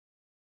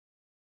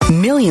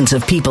Millions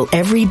of people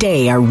every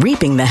day are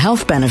reaping the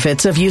health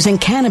benefits of using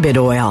cannabis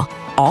oil,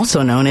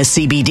 also known as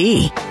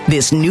CBD.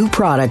 This new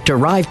product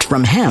derived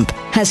from hemp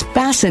has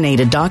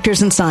fascinated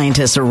doctors and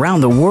scientists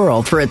around the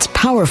world for its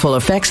powerful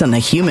effects on the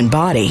human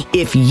body.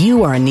 If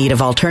you are in need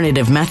of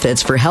alternative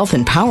methods for health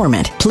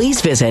empowerment, please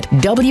visit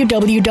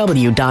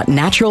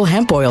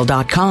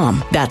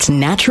www.naturalhempoil.com. That's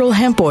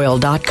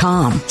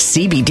naturalhempoil.com.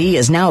 CBD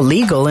is now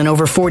legal in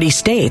over 40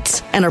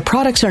 states, and our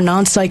products are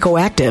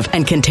non-psychoactive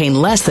and contain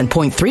less than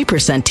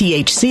 0.3%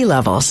 THC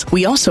levels.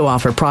 We also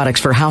offer products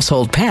for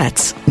household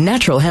pets.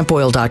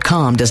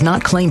 Naturalhempoil.com does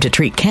not claim to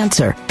treat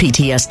cancer,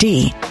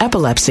 PTSD,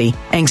 epilepsy,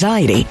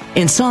 anxiety,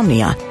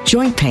 insomnia,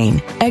 joint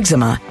pain,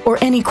 eczema, or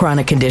any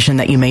chronic condition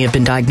that you may have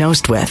been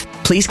diagnosed with.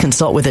 Please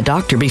consult with a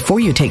doctor before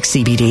you take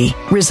CBD.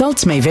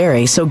 Results may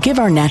vary, so give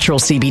our natural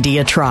CBD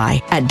a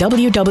try at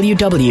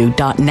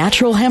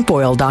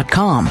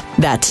www.naturalhempoil.com.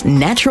 That's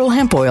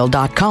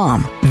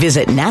naturalhempoil.com.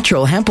 Visit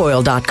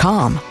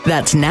naturalhempoil.com.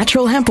 That's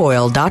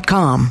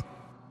naturalhempoil.com.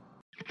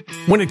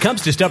 When it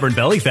comes to stubborn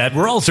belly fat,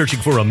 we're all searching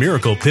for a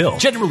miracle pill.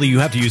 Generally, you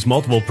have to use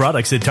multiple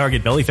products that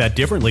target belly fat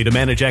differently to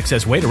manage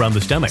excess weight around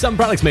the stomach. Some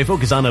products may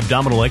focus on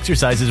abdominal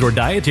exercises or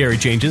dietary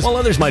changes, while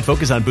others might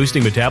focus on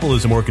boosting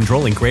metabolism or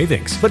controlling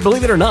cravings. But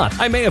believe it or not,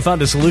 I may have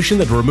found a solution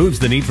that removes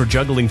the need for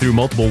juggling through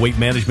multiple weight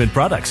management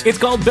products. It's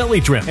called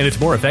Belly Trim, and it's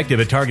more effective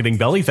at targeting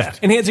belly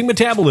fat, enhancing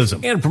metabolism,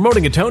 and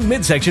promoting a toned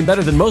midsection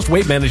better than most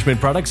weight management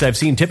products I've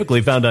seen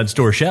typically found on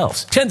store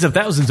shelves. Tens of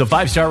thousands of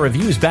 5-star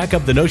reviews back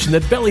up the notion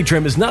that Belly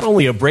Trim is not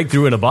only a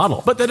breakthrough in a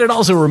bottle, but that it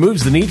also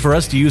removes the need for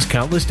us to use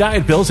countless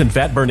diet pills and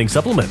fat-burning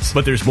supplements.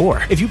 But there's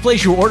more. If you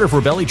place your order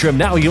for Belly Trim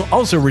now, you'll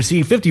also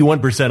receive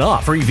 51%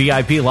 off, free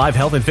VIP live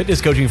health and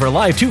fitness coaching for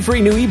life, 2 free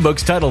new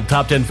ebooks titled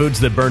Top 10 Foods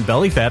That Burn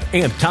Belly Fat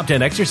and Top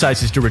 10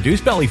 Exercises to Reduce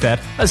Belly Fat,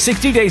 a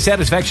 60-day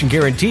satisfaction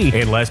guarantee,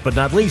 and last but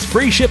not least,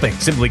 free shipping.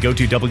 Simply go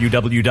to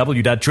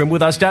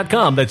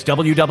www.trimwithus.com. That's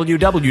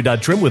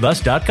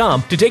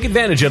www.trimwithus.com to take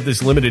advantage of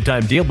this limited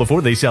time deal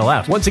before they sell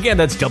out. Once again,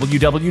 that's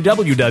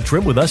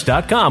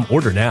www.trimwithus.com.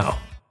 Order now.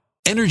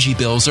 Energy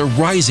bills are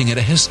rising at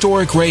a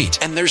historic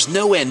rate, and there's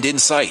no end in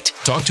sight.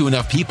 Talk to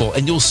enough people,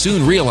 and you'll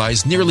soon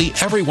realize nearly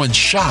everyone's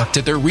shocked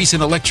at their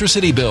recent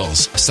electricity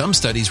bills. Some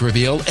studies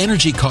reveal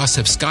energy costs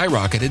have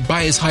skyrocketed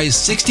by as high as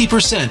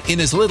 60%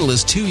 in as little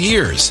as 2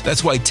 years.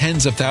 That's why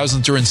tens of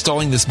thousands are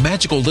installing this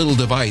magical little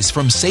device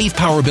from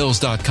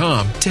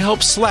SavePowerBills.com to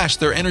help slash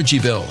their energy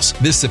bills.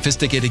 This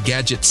sophisticated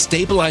gadget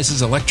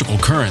stabilizes electrical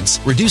currents,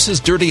 reduces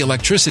dirty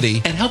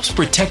electricity, and helps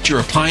protect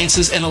your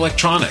appliances and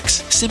electronics.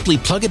 Simply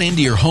plug it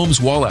into your home's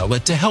wall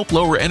outlet to help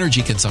lower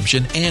energy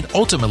consumption and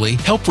ultimately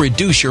help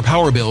reduce your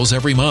power bills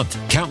every month.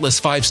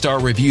 Countless 5-star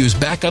reviews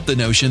back up the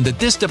notion that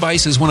this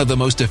device is one of the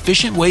most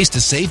efficient ways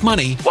to save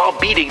money while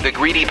beating the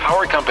greedy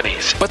power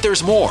companies. But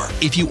there's more.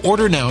 If you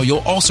order now, you'll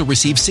also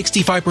receive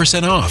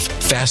 65% off,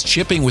 fast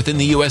shipping within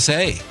the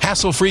USA,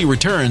 hassle-free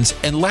returns,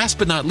 and last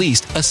but not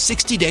least, a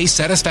 60-day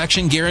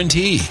satisfaction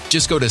guarantee.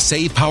 Just go to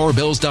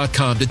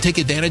SavePowerBills.com to take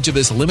advantage of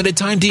this limited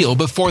time deal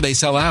before they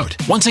sell out.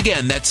 Once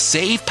again, that's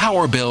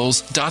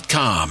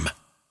SavePowerBills.com.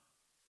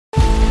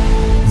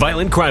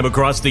 Violent crime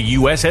across the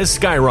U.S. has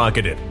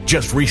skyrocketed.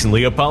 Just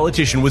recently, a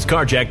politician was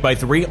carjacked by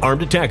 3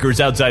 armed attackers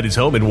outside his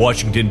home in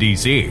Washington,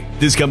 D.C.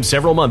 This comes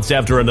several months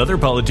after another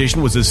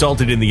politician was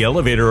assaulted in the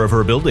elevator of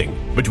her building.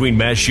 Between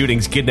mass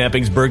shootings,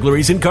 kidnappings,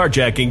 burglaries, and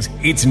carjackings,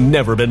 it's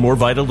never been more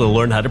vital to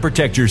learn how to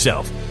protect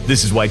yourself.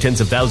 This is why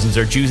tens of thousands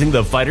are choosing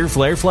the Fighter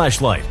Flare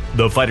flashlight.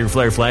 The Fighter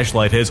Flare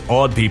flashlight has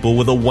awed people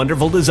with a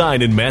wonderful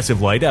design and massive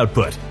light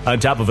output. On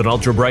top of an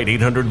ultra-bright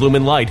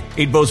 800-lumen light,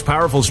 it boasts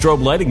powerful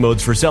strobe lighting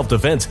modes for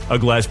self-defense, a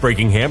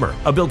glass-breaking hammer,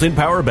 a built-in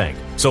power bank,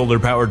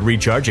 solar-powered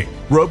recharging,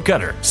 rope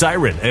cutter,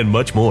 siren, and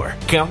much more.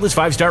 Countless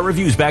 5-star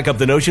reviews back up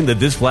the notion that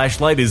this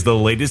flashlight is the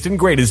latest and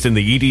greatest in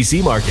the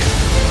EDC market.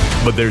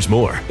 But there's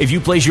more. If you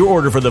place your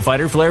order for the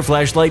Fighter Flare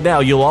flashlight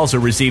now, you'll also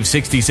receive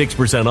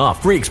 66%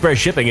 off, free express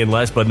shipping, and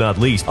last but not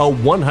least, a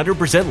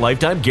 100%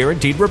 lifetime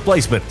guaranteed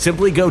replacement.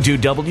 Simply go to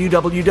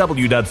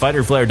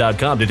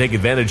www.fighterflare.com to take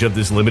advantage of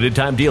this limited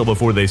time deal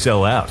before they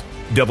sell out.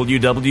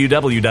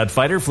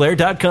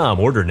 www.fighterflare.com.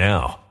 Order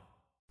now.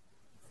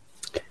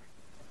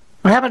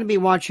 I happen to be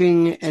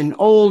watching an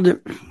old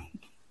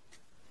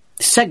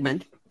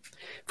segment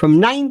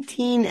from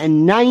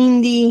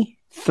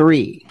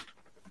 1993.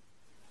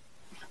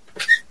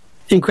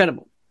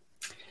 Incredible.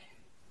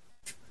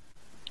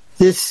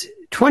 This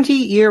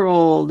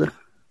 30-year-old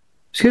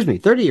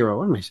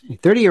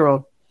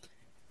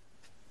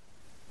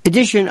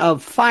edition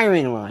of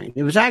Firing Line.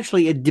 It was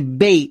actually a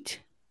debate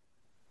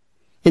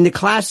in the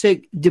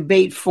classic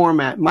debate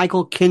format.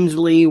 Michael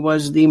Kinsley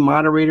was the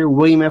moderator,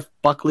 William F.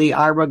 Buckley,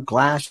 Ira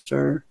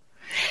Glasser.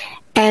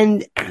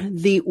 And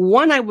the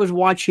one I was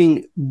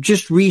watching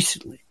just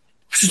recently,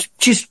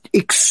 just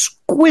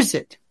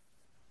exquisite,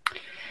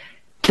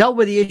 dealt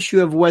with the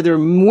issue of whether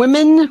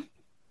women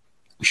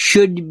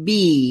should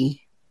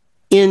be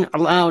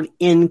allowed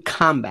in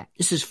combat.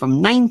 This is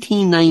from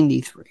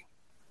 1993.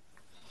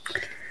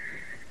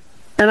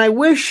 And I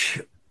wish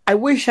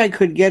I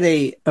could get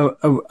a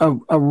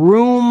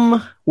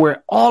room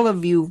where all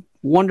of you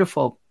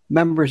wonderful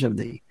members of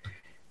the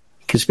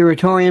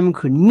Conspiratorium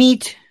could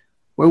meet,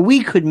 where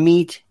we could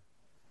meet,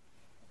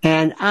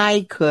 and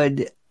I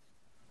could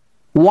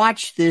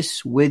watch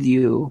this with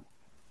you,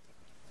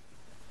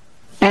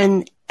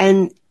 and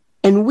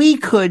we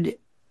could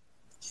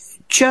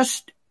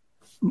just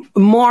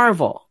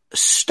marvel,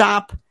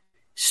 stop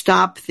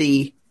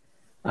the,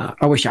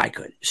 I wish I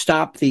could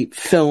stop the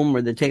film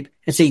or the tape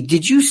and say,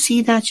 did you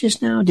see that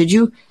just now? Did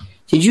you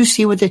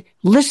see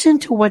listen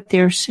to what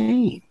they're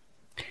saying.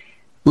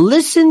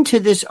 Listen to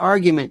this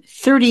argument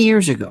 30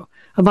 years ago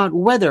about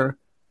whether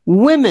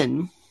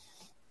women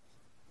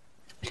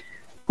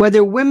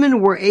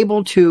were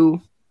able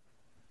to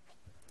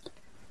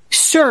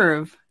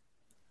serve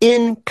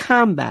in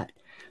combat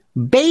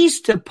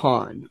based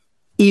upon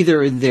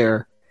either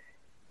their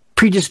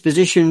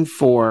predisposition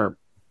for,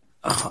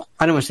 I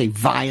don't want to say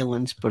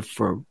violence, but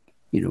for,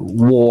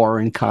 war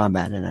and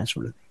combat and that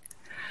sort of thing.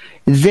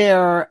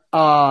 Their,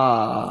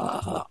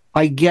 I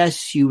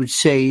guess you would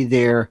say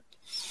their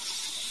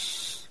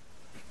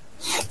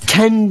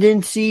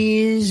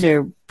tendencies,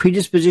 their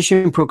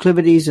predisposition,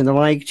 proclivities, and the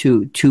like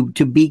to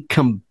be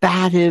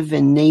combative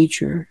in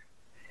nature.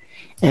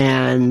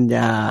 And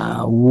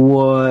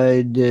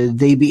would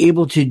they be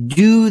able to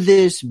do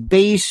this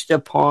based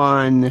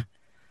upon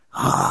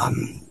the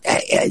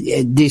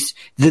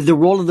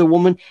role of the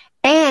woman?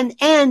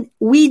 And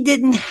we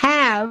didn't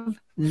have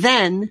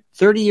then,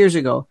 30 years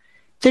ago,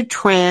 the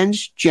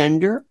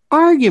transgender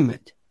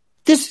argument.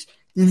 This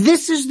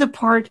is the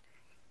part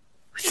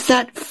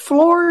that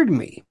floored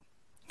me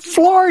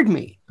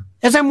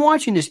as I'm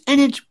watching this,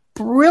 and it's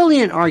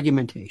brilliant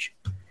argumentation.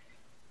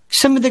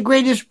 Some of the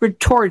greatest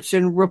retorts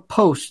and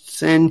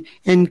ripostes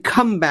and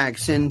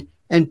comebacks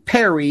and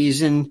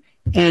parries and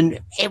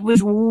it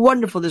was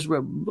wonderful. This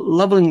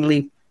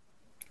lovingly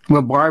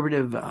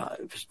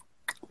rebarbative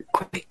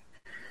quipping.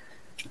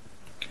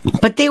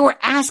 But they were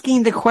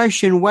asking the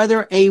question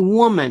whether a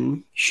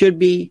woman should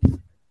be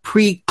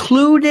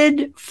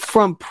prevented,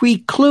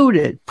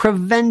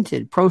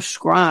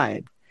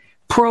 proscribed,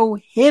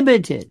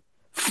 prohibited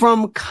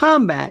from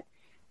combat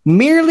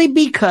merely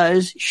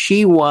because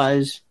she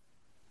was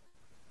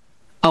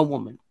a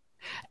woman.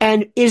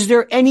 And is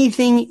there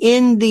anything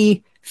in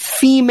the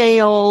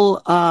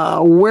female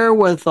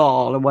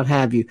wherewithal or what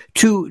have you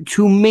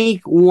to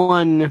make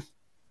one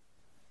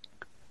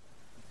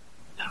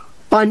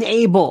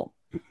unable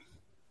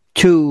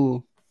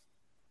to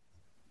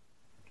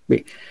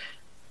be?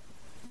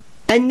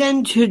 And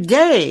then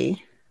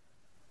today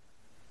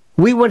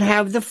we would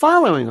have the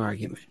following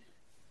argument.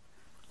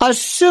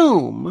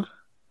 Assume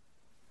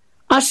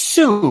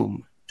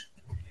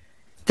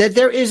that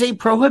there is a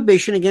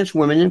prohibition against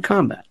women in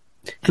combat.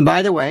 And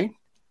by the way,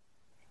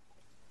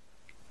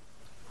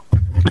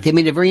 they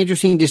made a very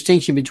interesting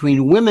distinction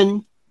between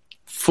women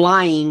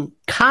flying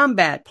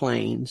combat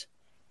planes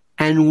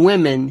and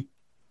women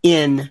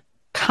in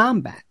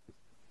combat.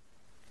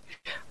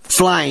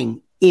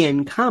 Flying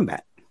in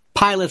combat.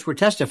 Pilots were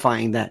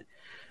testifying that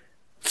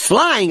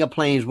flying a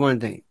plane is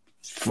one thing.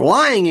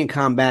 Flying in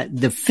combat,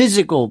 the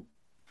physical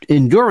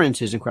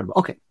endurance is incredible.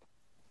 Okay.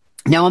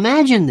 Now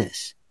imagine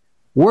this.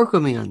 Work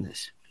with me on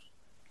this.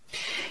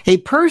 A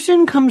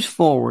person comes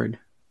forward.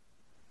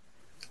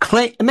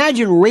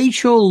 Imagine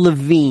Rachel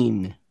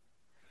Levine.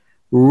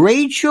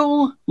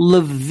 Rachel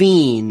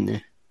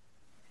Levine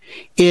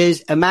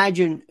is,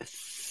 imagine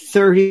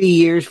 30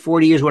 years,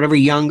 40 years, whatever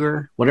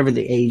younger, whatever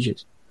the age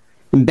is,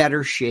 in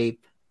better shape.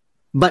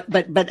 But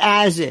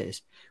as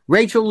is.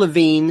 Rachel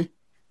Levine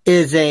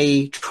is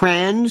a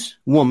trans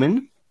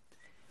woman,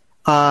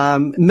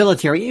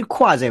 military,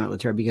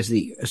 quasi-military, because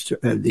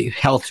the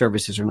health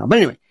services are not. But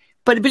anyway,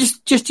 but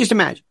just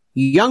imagine,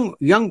 young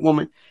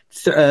woman,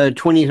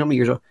 20-something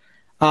years old,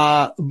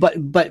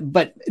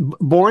 but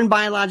born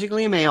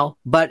biologically a male,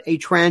 but a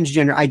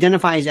transgender,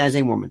 identifies as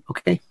a woman.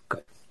 Okay,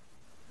 good.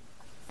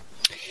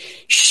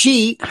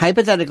 She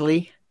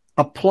hypothetically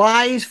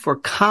applies for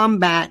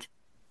combat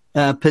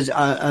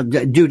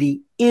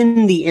duty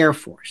in the Air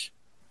Force.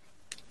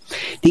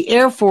 The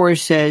Air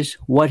Force says,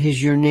 "What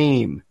is your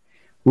name?"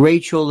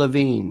 Rachel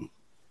Levine.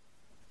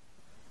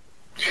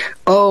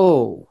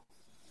 Oh,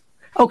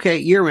 okay,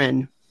 you're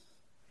in.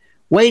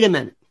 Wait a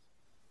minute.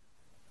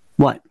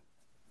 What?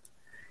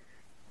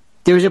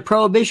 There's a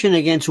prohibition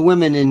against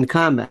women in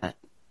combat.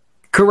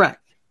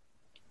 Correct.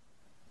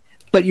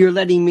 But you're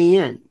letting me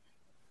in.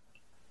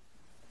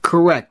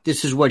 Correct.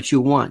 This is what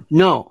you want.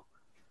 No.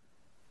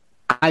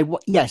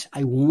 Yes,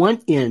 I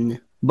want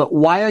in, but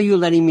why are you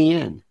letting me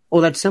in?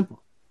 Oh, that's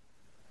simple.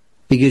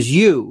 Because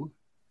you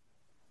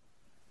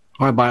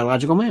are a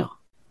biological male.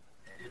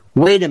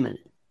 Wait a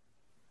minute.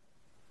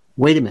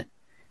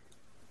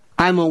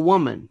 I'm a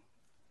woman.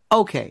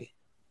 Okay,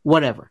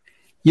 whatever.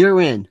 You're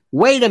in.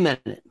 Wait a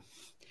minute.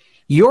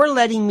 You're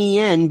letting me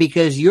in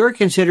because you're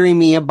considering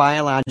me a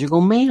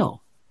biological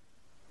male.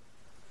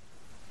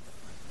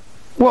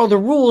 Well, the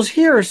rules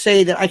here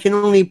say that I can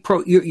only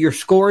your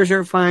scores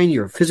are fine,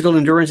 your physical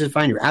endurance is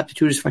fine, your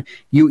aptitude is fine.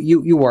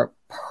 You are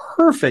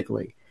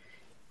perfectly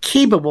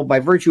capable by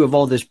virtue of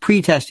all this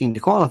pre-testing to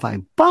qualify.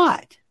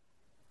 But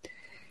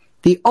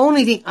the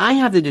only thing I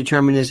have to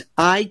determine is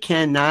I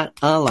cannot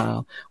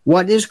allow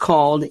what is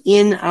called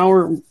in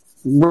our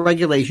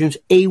regulations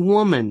a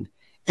woman.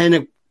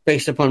 And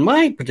based upon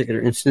my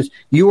particular instance,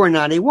 you are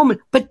not a woman.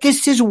 But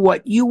this is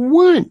what you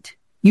want.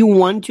 You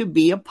want to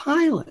be a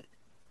pilot.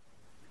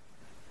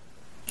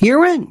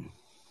 You're in.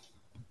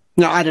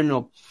 Now, I don't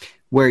know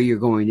where you're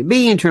going to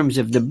be in terms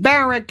of the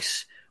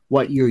barracks,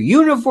 what your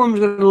uniform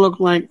is going to look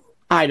like.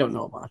 I don't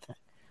know about that.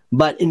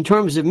 But in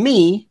terms of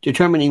me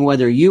determining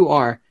whether you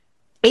are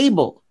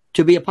able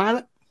to be a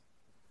pilot,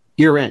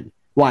 you're in.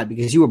 Why?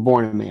 Because you were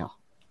born a male.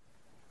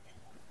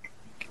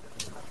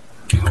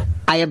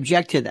 I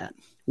object to that.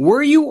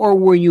 Were you or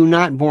were you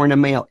not born a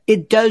male?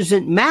 It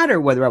doesn't matter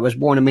whether I was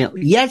born a male.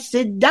 Yes,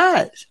 it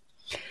does.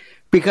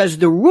 Because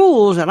the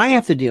rules that I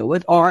have to deal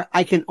with are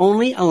I can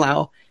only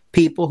allow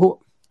people who...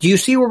 Do you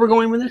see where we're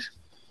going with this?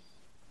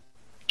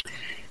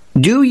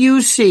 Do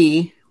you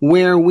see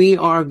where we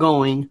are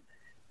going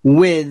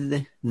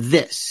with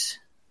this?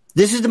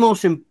 This is the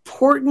most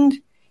important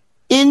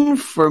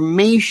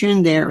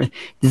information there.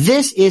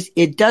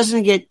 It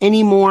doesn't get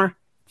any more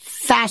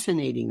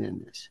fascinating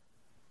than this.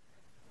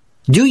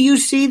 Do you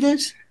see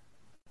this?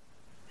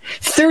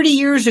 30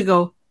 years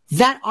ago,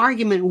 that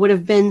argument would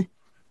have been,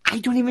 I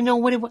don't even know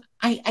what it was.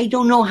 I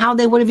don't know how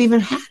they would have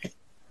even had it.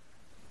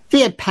 They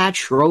had Pat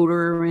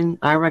Schroeder and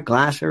Ira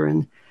Glasser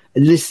and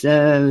this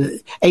a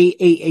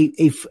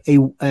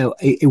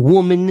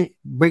woman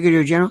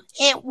brigadier general.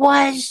 It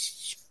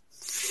was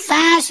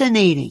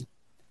fascinating.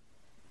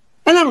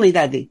 And not only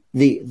that, the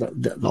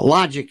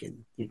logic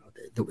and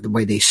the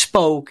way they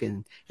spoke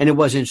and it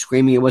wasn't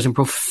screaming, it wasn't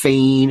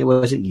profane, it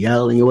wasn't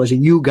yelling, it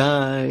wasn't you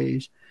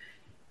guys.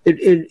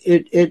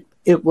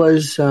 It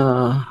was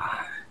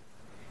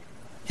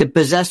it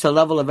possessed a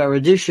level of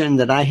erudition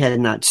that I had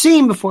not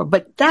seen before,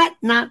 but that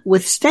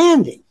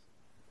notwithstanding.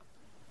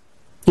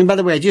 And by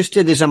the way, I just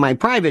did this on my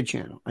private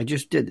channel. I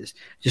just did this.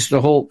 Just the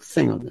whole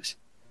thing on this.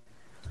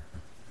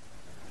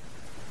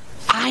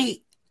 I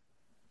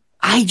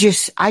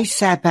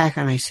sat back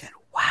and I said,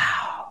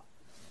 wow,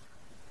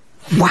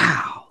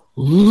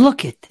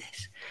 look at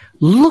this.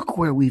 Look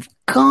where we've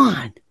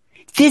gone.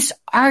 This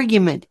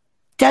argument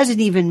doesn't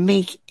even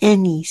make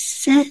any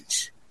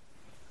sense.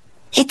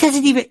 It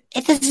doesn't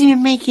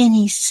even make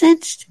any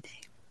sense today.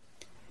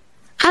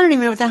 I don't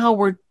even know what the hell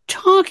we're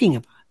talking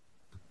about.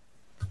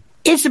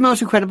 It's the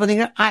most incredible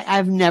thing.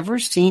 I've never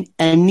seen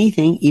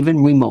anything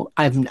even remote.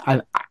 I don't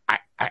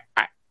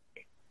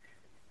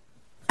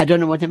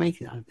know what to make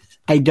out of this.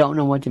 I don't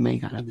know what to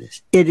make out of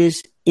this. It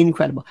is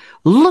incredible.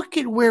 Look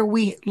at where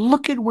we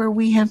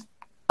have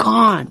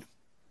gone.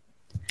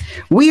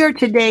 We are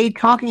today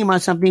talking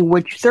about something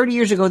which 30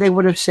 years ago they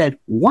would have said,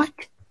 what?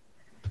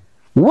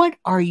 What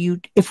are you,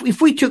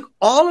 if we took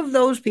all of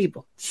those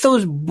people,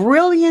 those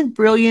brilliant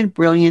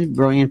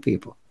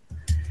people,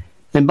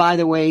 and by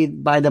the way,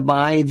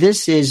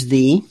 this is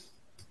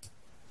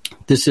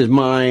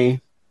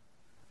my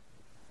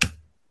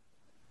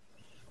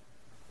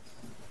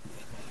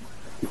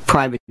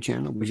private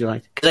channel. Would you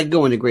like to? Because I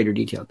go into greater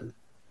detail than that.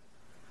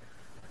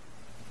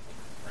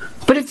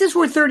 But if this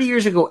were 30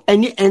 years ago,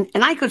 and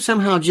I could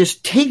somehow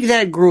just take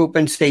that group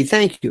and say,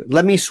 thank you,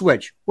 let me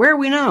switch. Where are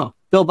we now?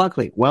 Bill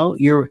Buckley. Well,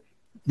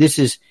 this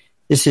is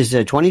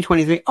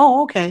 2023.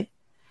 Oh, okay.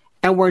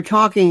 And we're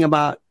talking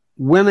about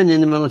women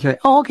in the military.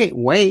 Oh, okay.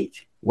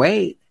 Wait.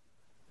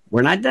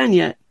 We're not done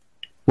yet.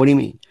 What do you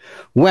mean?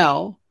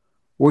 Well,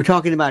 we're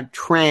talking about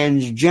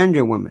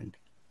transgender women.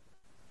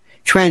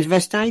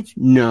 Transvestites?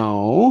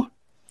 No.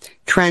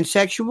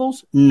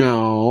 Transsexuals?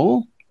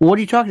 No. What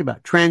are you talking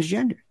about?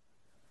 Transgender.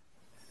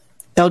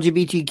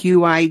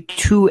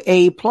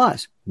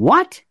 LGBTQI2A+.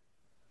 What?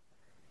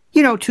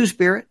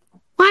 Two-spirit.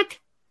 What?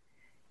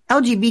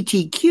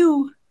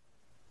 LGBTQ.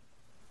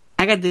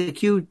 I got the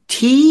Q.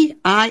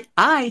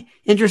 T-I-I.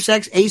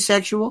 Intersex,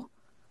 asexual.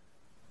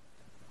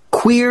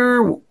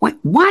 Queer. What?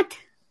 What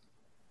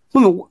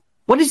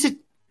is it?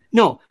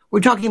 No,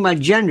 we're talking about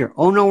gender.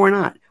 Oh, no, we're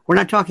not. We're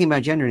not talking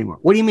about gender anymore.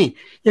 What do you mean?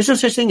 There's no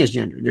such thing as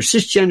gender. There's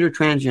cisgender,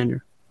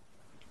 transgender.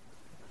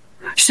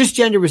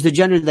 Cisgender was the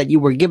gender that you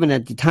were given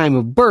at the time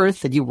of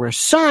birth, that you were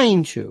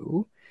assigned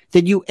to,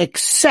 that you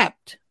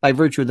accept by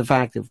virtue of the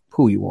fact of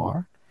who you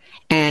are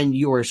and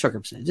your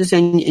circumstances,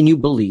 and you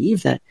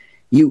believe that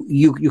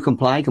you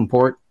comply,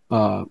 comport,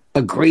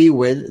 agree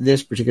with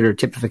this particular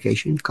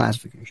typification,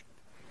 classification.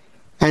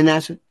 And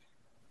that's it.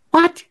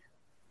 What?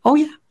 Oh,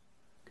 yeah.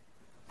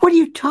 What are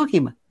you talking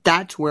about?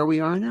 That's where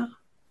we are now.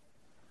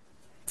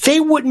 They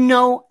wouldn't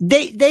know.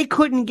 They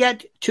couldn't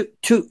get to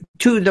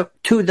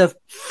the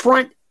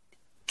front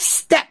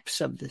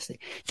steps of this thing.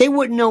 They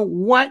wouldn't know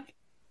what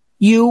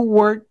you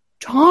were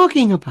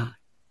talking about.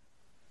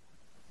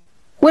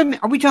 Wait a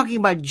minute, are we talking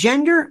about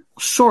gender?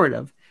 Sort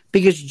of.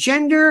 Because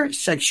gender,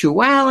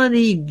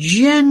 sexuality,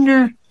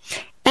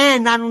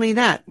 and not only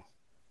that.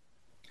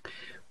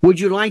 Would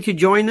you like to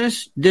join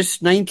this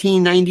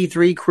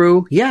 1993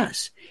 crew?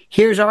 Yes.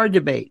 Here's our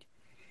debate.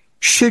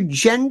 Should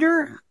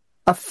gender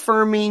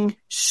affirming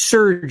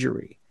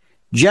surgery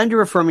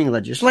gender-affirming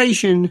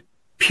legislation,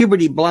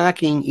 puberty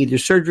blocking, either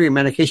surgery or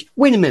medication.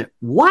 Wait a minute.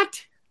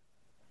 What?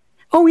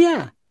 Oh,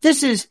 yeah.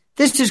 This is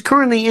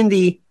currently in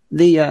the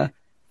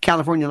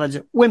California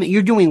legislation. Wait a minute.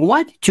 You're doing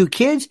what? To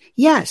kids?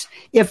 Yes.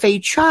 If a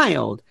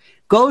child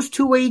goes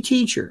to a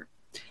teacher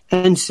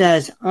and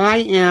says,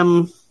 I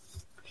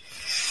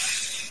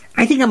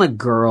think I'm a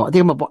girl. I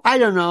think I'm a boy. I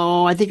don't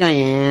know. I think I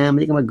am. I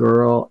think I'm a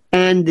girl.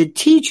 And the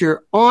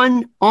teacher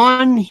on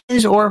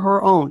his or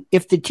her own,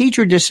 if the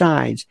teacher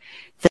decides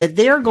that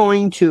they're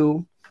going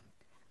to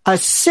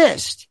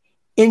assist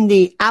in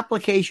the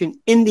application,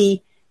 in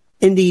the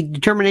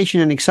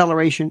determination and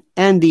acceleration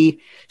and the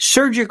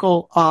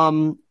surgical,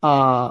 in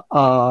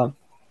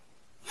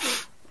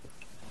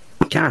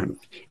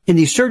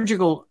the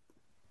surgical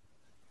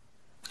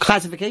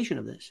classification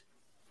of this,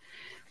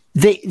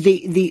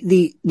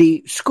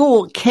 the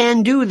school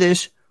can do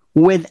this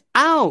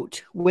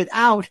without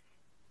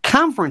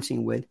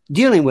conferencing with,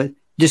 dealing with,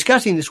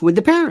 discussing this with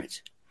the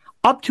parents,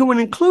 up to and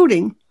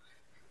including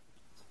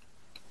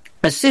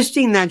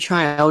assisting that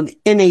child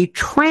in a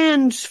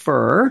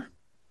transfer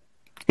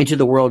into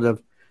the world of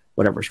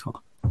whatever it's called.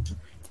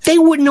 They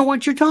wouldn't know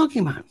what you're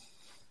talking about.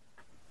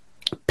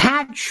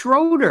 Pat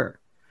Schroeder,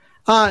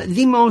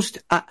 the most,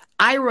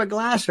 Ira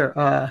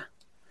Glasser,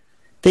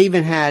 they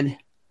even had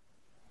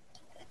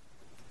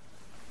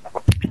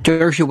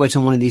Dershowitz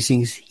on one of these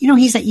things. You know,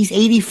 he's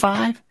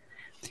 85,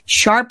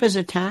 sharp as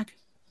a tack.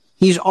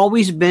 He's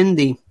always been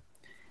the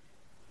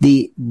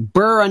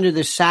burr under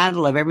the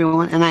saddle of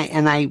everyone, and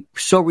I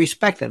so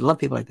respect that. I love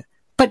people like that.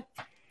 But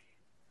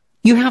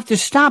you have to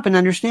stop and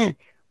understand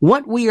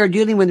what we are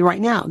dealing with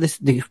right now.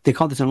 They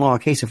call this in law a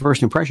case of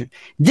first impression.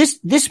 This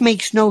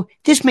makes no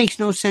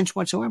sense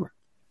whatsoever.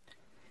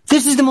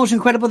 This is the most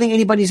incredible thing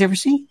anybody's ever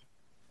seen.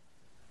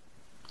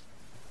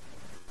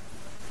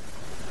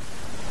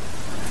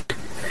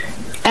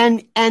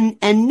 And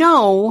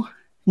no,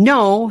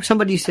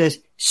 somebody says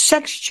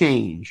sex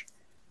change.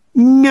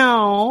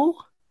 No,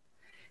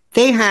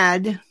 they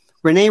had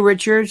Renee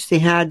Richards. They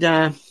had,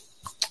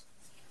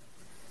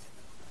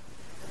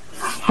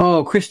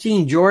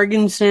 Christine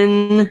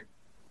Jorgensen.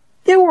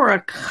 There were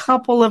a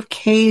couple of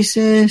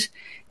cases.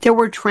 There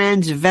were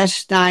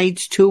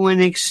transvestites to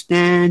an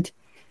extent.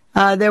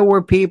 There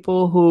were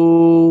people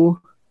who,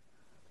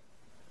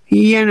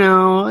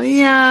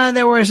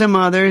 there were some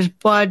others,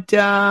 but,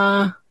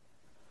 what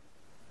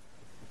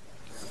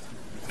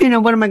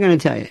am I going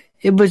to tell you?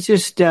 It was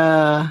just,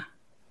 let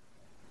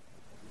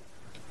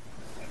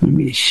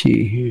me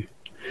see here.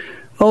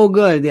 Oh,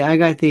 good. I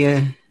got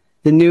the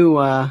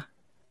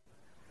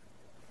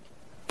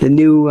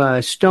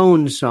new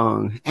Stones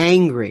song,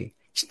 Angry.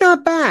 It's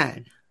not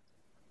bad.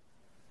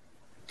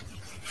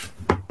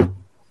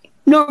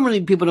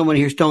 Normally people don't want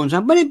to hear Stones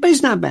song, but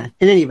it's not bad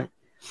in any event.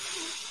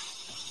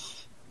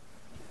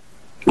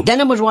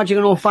 Then I was watching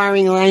an old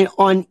firing line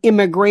on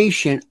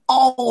immigration.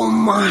 Oh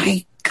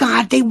my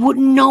God, they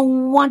wouldn't know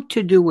what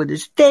to do with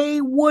this.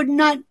 They would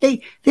not.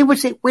 They would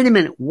say, "Wait a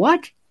minute,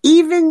 what?"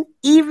 Even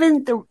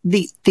the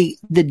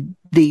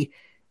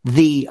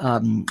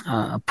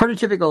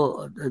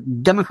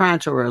prototypical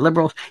Democrats or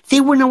liberals, they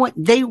wouldn't know what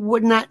they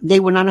would not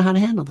know how to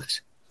handle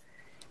this.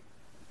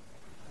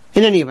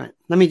 In any event,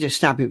 let me just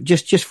stop you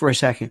just for a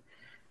second.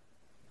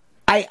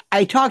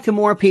 I talk to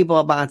more people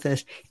about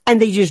this,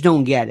 and they just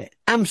don't get it.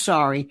 I'm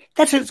sorry.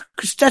 That's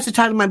the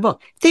title of my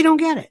book. They don't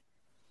get it.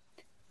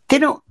 They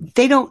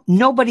don't,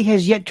 nobody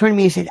has yet turned to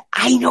me and said,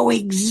 I know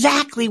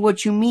exactly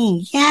what you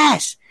mean.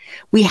 Yes.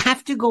 We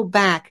have to go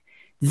back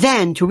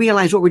then to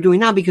realize what we're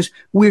doing now, because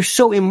we're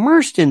so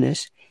immersed in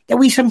this that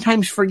we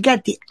sometimes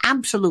forget the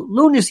absolute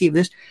lunacy of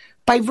this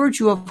by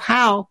virtue of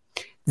how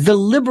the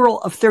liberal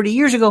of 30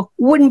 years ago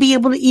would have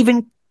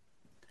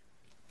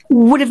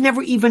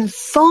never even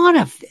thought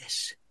of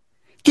this.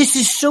 This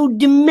is so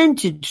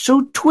demented,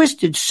 so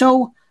twisted,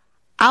 so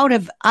out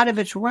of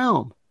its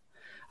realm.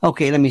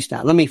 Okay, let me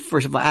stop. Let me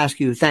first of all ask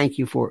you, thank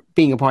you for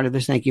being a part of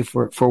this. Thank you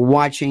for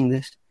watching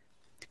this.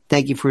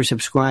 Thank you for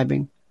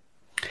subscribing.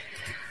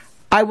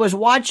 I was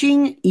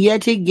watching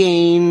yet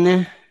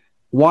again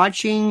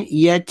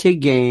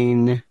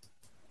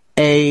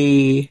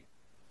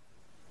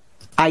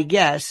I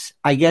guess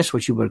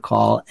what you would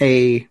call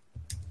I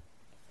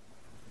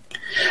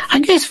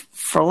guess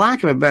for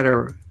lack of a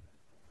better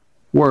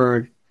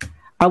word,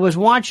 I was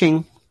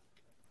watching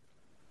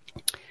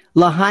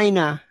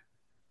Lahaina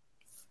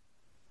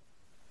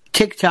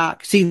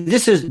TikTok. See,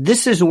 this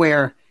is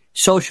where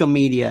social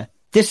media,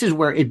 this is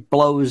where it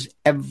blows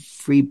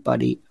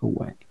everybody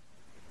away.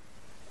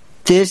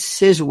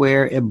 This is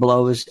where it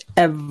blows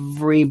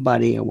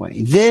everybody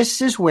away.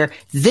 This is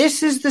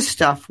the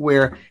stuff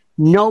where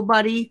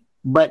nobody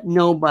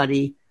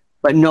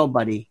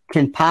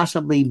can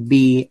possibly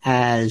be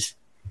as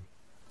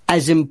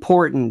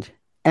important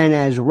and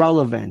as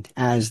relevant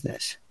as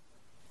this.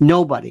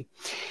 Nobody.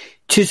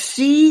 To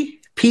see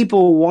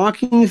people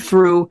walking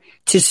through,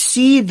 to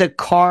see the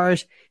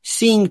cars,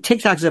 seeing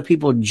TikToks of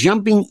people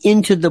jumping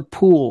into the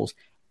pools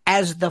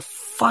as the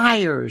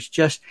fires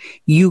just,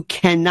 you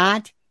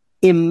cannot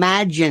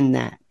imagine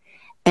that.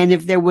 And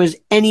if there was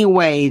any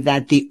way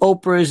that the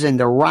Oprahs and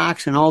the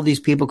Rocks and all these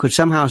people could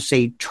somehow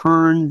say,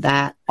 turn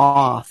that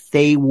off,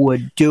 they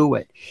would do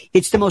it.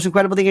 It's the most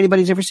incredible thing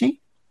anybody's ever seen.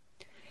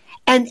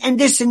 And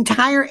this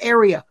entire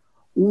area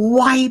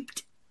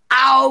wiped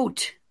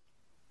out.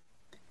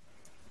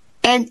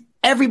 And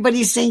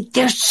everybody's saying,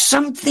 there's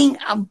something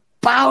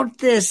about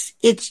this.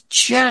 It's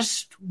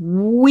just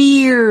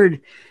weird.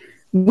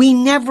 We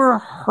never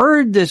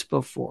heard this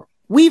before.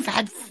 We've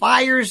had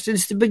fires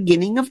since the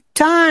beginning of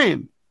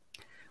time.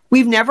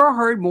 We've never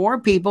heard more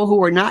people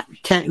who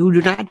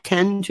do not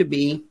tend to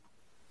be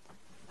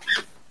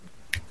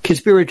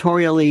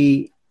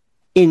conspiratorially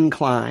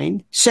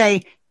inclined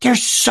say,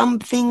 there's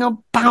something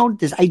about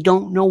this. I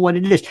don't know what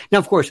it is. Now,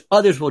 of course,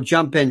 others will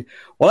jump in.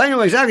 Well, I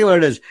know exactly what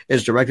it is.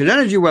 It's directed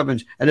energy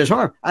weapons and it's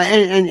horror.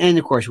 And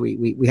of course,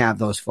 we have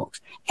those folks.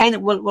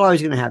 And we're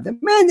always going to have them.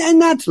 And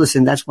that's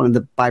one of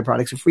the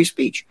byproducts of free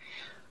speech.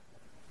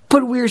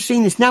 But we're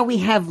seeing this. Now we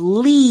have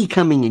Lee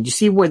coming in. You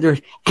see where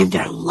they're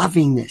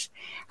loving this.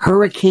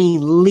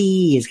 Hurricane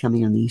Lee is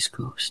coming on the East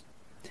Coast.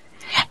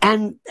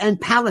 And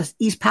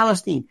East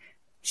Palestine.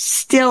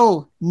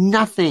 Still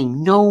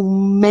nothing. No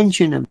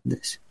mention of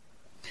this.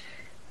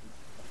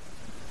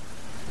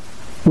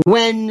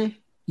 If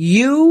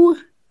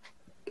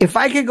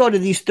I could go to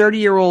these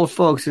 30-year-old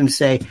folks and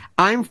say,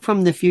 I'm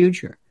from the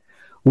future.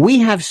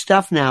 We have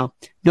stuff now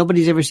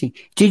nobody's ever seen.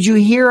 Did you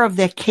hear of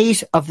the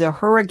case of the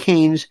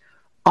hurricanes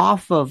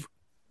off of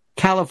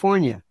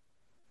California?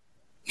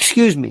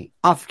 Excuse me,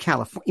 off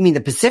California. You mean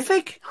the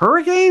Pacific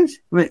hurricanes?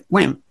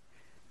 When?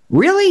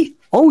 Really?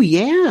 Oh,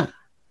 yeah.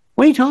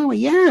 What are you talking about?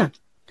 Yeah.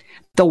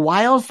 The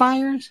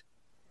wildfires,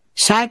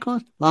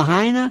 cyclones,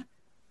 Lahaina,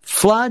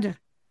 flood.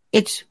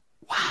 It's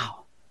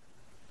wow.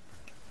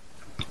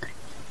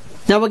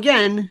 Now,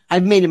 again,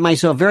 I've made it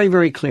myself very,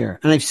 very clear,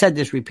 and I've said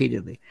this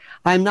repeatedly.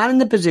 I'm not in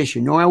the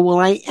position, nor will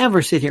I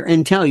ever sit here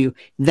and tell you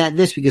that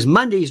because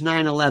Monday's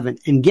 9/11,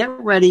 and get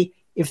ready,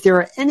 if there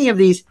are any of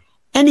these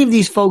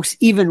folks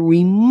even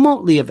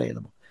remotely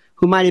available,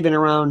 who might have been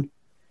around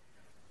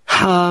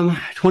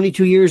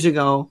 22 years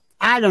ago,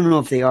 I don't know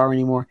if they are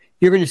anymore.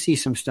 You're going to see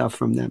some stuff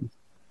from them.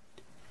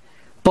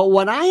 But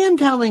what I am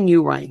telling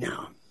you right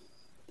now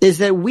is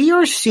that we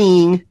are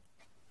seeing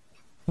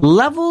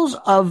levels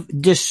of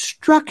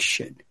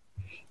destruction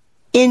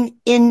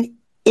in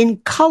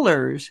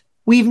colors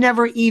we've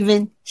never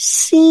even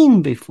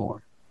seen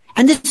before.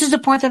 And this is the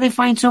part that I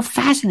find so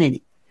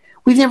fascinating.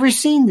 We've never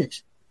seen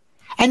this.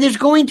 And there's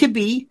going to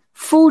be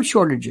food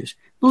shortages,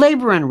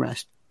 labor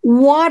unrest,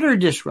 water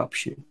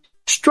disruption,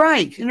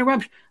 strikes,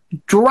 interruptions,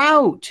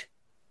 drought,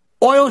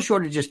 oil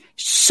shortages,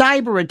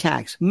 cyber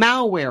attacks,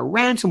 malware,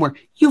 ransomware.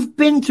 You've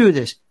been through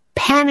this.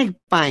 Panic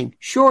buying,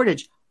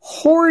 shortage,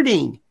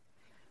 hoarding,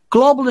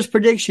 globalist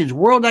predictions,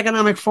 World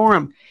Economic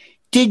Forum.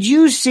 Did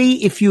you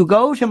see, if you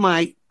go to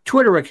my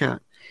Twitter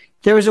account,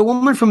 there is a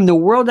woman from the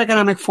World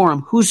Economic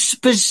Forum who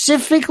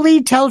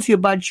specifically tells you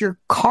about your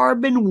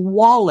carbon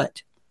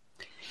wallet.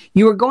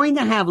 You are going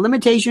to have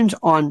limitations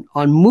on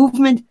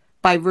movement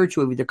by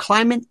virtue of either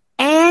climate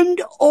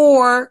and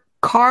or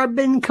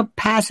carbon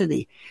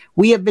capacity.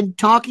 We have been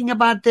talking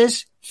about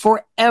this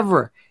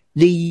forever.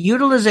 The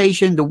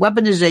utilization, the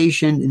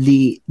weaponization,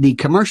 the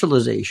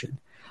commercialization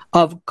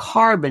of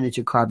carbon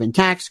into carbon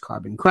tax,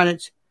 carbon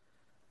credits,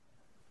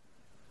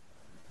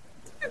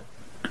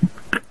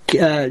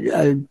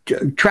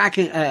 track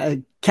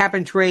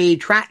and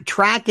trade,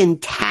 track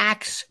and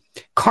tax,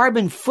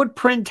 carbon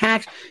footprint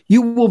tax.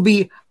 You will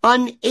be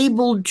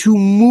unable to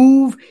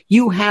move.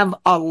 You have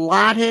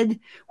allotted.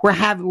 We're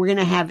going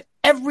to have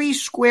every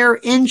square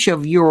inch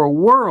of your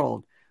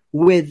world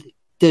with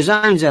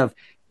designs of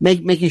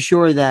making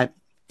sure that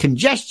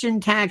congestion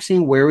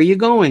taxing, where are you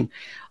going?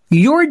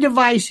 Your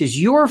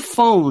devices, your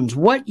phones,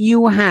 what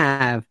you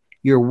have,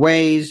 your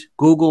Waze,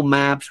 Google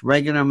Maps,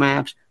 regular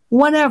maps,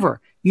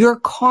 whatever, your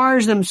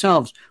cars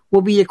themselves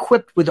will be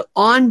equipped with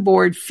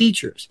onboard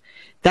features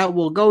that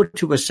will go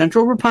to a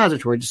central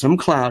repository, to some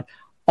cloud,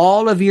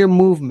 all of your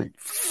movement,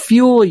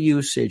 fuel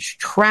usage,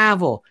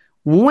 travel,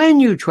 when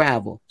you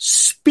travel,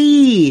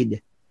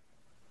 speed.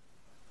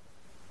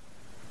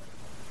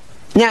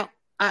 Now,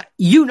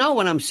 you know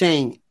what I'm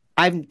saying.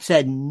 I've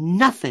said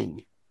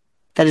nothing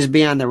that is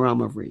beyond the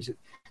realm of reason.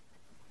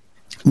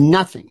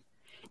 Nothing.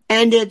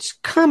 And it's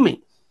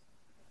coming.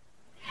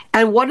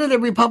 And what are the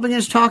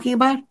Republicans talking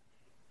about?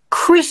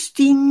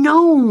 Kristi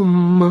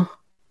Noem.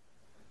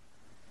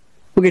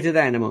 We'll get to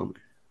that in a moment.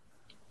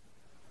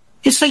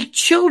 It's like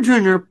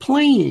children are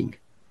playing.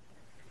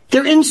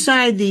 They're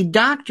inside the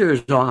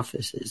doctor's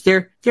offices.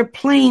 They're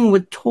playing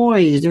with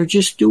toys. They're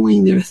just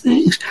doing their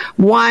things.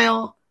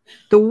 While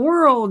the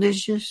world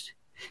is just...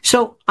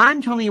 So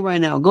I'm telling you right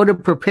now, go to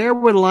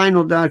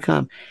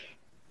preparewithlionel.com.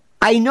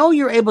 I know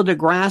you're able to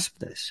grasp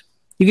this.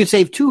 You can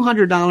save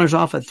 $200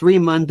 off a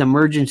 3-month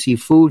emergency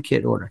food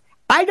kit order.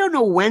 I don't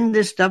know when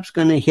this stuff's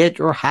going to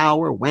hit or how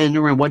or when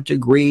or in what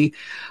degree,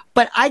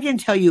 but I can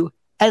tell you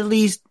at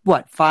least,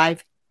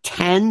 5,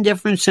 10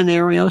 different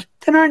scenarios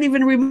that aren't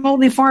even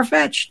remotely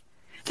far-fetched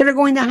that are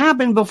going to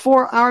happen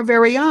before our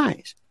very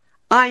eyes.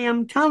 I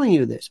am telling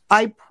you this.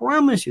 I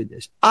promise you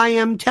this. I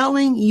am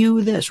telling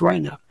you this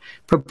right now.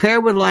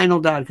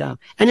 Preparewithlionel.com.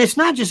 And it's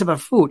not just about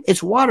food.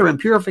 It's water and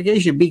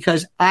purification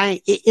because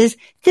this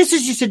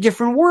is just a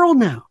different world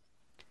now.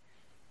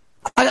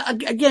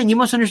 Again, you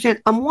must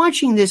understand, I'm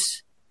watching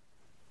this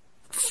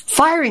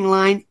firing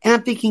line and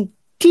I'm thinking,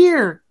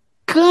 dear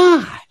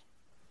God,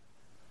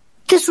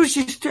 this was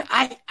just,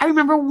 I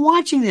remember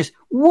watching this.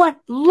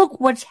 Look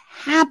what's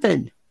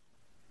happened.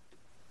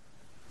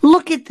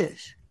 Look at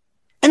this.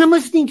 And I'm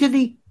listening to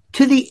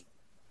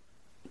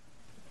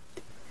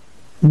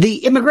the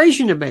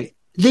immigration debate,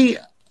 the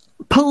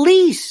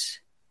police,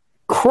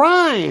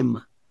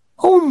 crime.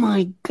 Oh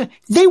my God.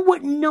 They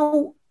wouldn't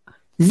know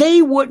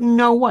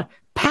what.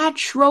 Pat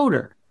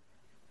Schroeder,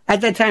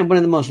 at that time, one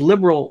of the most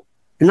liberal,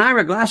 and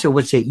Ira Glasser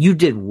would say, you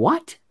did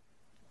what?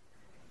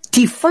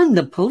 Defund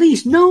the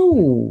police?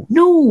 No.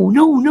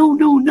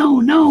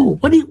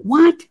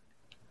 What?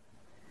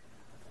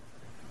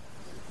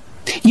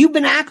 You've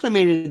been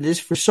acclimated to this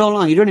for so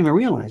long, you don't even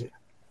realize it.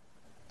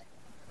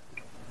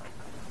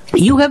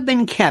 You have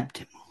been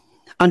kept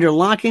under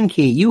lock and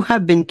key. You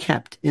have been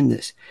kept in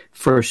this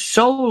for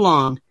so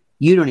long,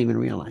 you don't even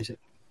realize it.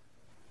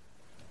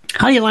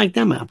 How do you like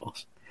them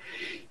apples?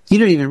 You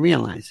don't even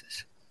realize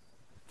this.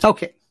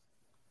 Okay.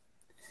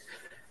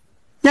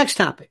 Next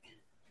topic.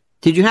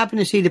 Did you happen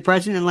to see the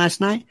president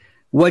last night?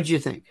 What'd you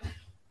think?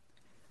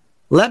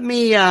 Let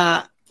me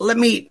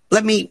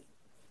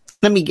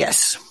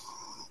guess.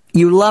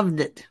 You loved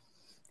it.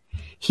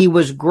 He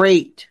was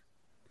great.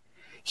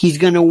 He's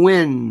going to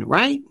win,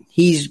 right?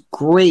 He's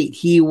great.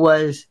 He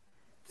was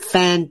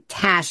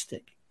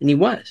fantastic. And he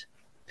was.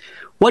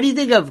 What do you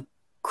think of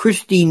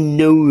Kristi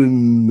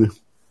Noem?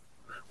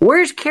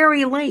 Where's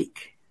Carrie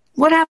Lake?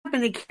 What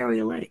happened to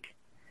Carrie Lake?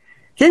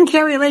 Didn't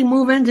Carrie Lake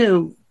move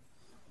into...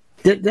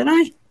 Did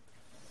I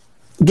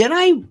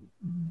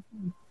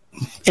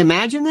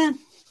imagine that?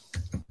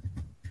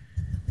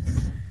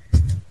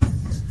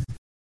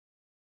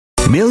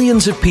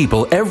 Millions of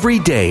people every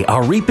day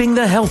are reaping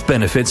the health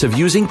benefits of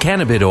using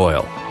cannabis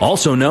oil,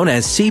 also known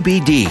as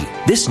CBD.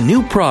 This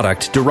new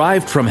product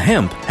derived from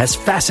hemp has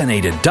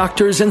fascinated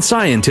doctors and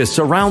scientists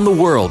around the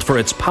world for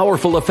its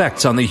powerful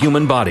effects on the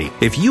human body.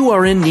 If you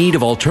are in need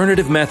of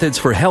alternative methods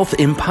for health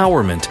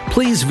empowerment,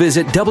 please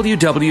visit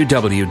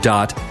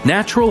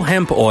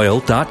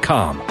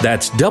www.naturalhempoil.com.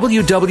 That's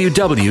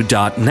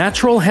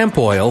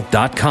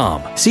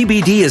www.naturalhempoil.com.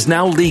 CBD is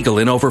now legal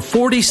in over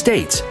 40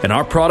 states, and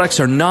our products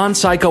are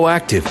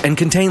non-psychoactive and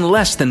contain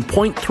less than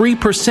 0.3%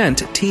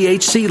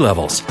 THC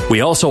levels.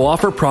 We also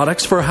offer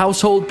products for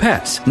household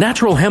pets.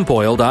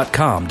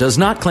 NaturalHempOil.com does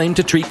not claim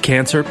to treat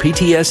cancer,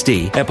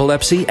 PTSD,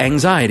 epilepsy,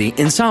 anxiety,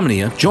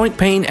 insomnia, joint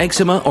pain,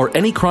 eczema, or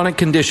any chronic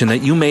condition that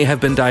you may have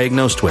been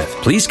diagnosed with.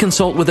 Please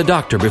consult with a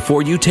doctor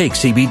before you take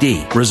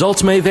CBD.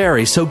 Results may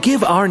vary, so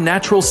give our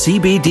natural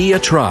CBD a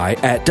try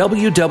at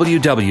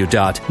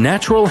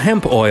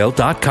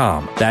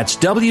www.naturalhempoil.com. That's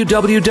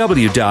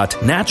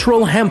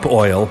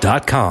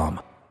www.naturalhempoil.com.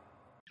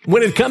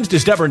 When it comes to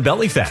stubborn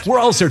belly fat, we're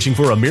all searching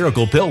for a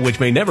miracle pill which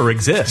may never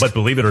exist. But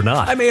believe it or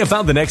not, I may have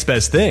found the next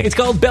best thing. It's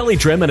called Belly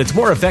Trim, and it's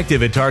more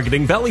effective at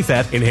targeting belly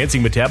fat,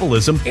 enhancing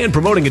metabolism, and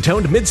promoting a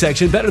toned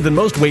midsection better than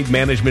most weight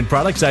management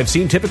products I've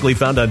seen typically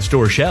found on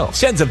store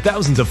shelves. Tens of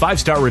thousands of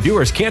 5-star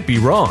reviewers can't be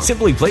wrong.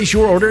 Simply place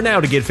your order now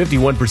to get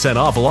 51%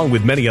 off along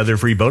with many other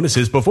free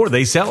bonuses before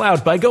they sell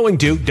out by going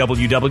to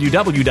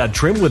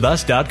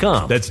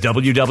www.trimwithus.com. That's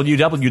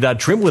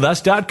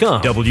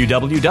www.trimwithus.com.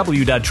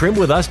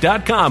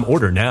 www.trimwithus.com.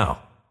 Order now.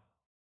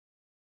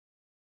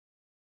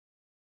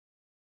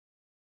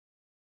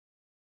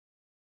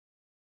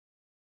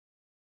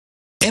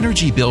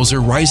 Energy bills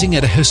are rising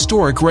at a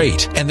historic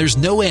rate, and there's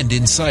no end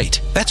in sight.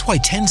 That's why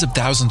tens of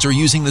thousands are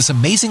using this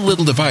amazing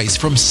little device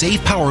from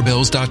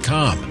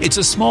SavePowerBills.com. It's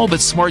a small but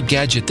smart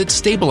gadget that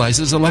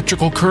stabilizes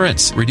electrical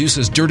currents,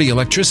 reduces dirty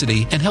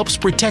electricity, and helps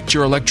protect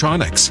your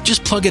electronics.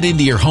 Just plug it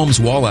into your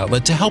home's wall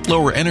outlet to help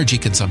lower energy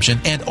consumption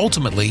and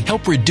ultimately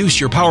help reduce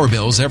your power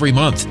bills every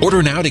month.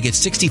 Order now to get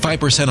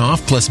 65%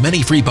 off plus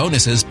many free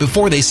bonuses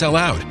before they sell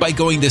out by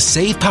going to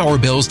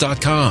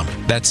SavePowerBills.com.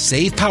 That's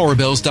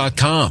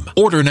SavePowerBills.com.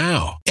 Order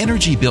now.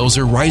 Energy bills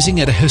are rising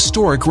at a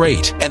historic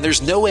rate, and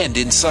there's no end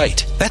in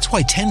sight. That's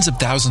why tens of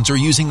thousands are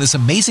using this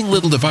amazing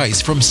little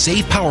device from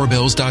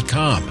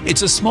SavePowerBills.com.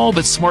 It's a small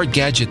but smart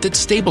gadget that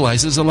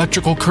stabilizes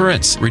electrical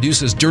currents,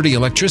 reduces dirty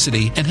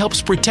electricity, and helps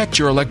protect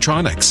your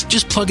electronics.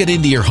 Just plug it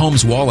into your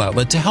home's wall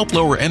outlet to help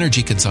lower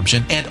energy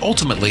consumption and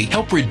ultimately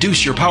help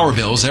reduce your power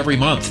bills every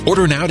month.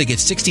 Order now to get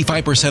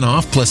 65%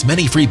 off plus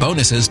many free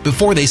bonuses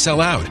before they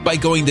sell out by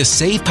going to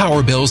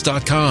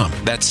SavePowerBills.com.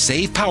 That's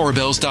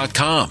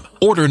SavePowerBills.com.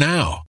 Order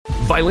now.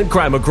 Violent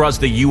crime across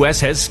the U.S.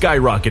 has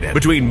skyrocketed.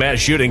 Between mass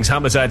shootings,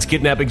 homicides,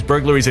 kidnappings,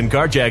 burglaries, and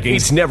carjackings,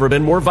 it's never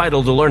been more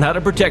vital to learn how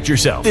to protect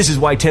yourself. This is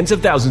why tens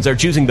of thousands are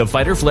choosing the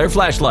Fighter Flare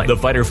flashlight. The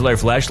Fighter Flare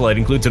flashlight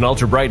includes an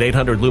ultra-bright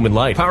 800 lumen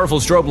light, powerful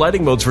strobe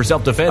lighting modes for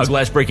self-defense, a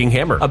glass-breaking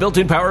hammer, a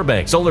built-in power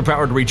bank,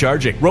 solar-powered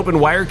recharging, rope and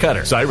wire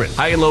cutter, siren,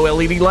 high and low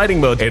LED lighting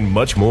mode, and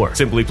much more.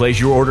 Simply place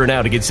your order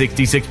now to get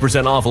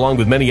 66% off along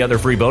with many other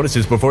free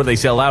bonuses before they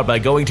sell out by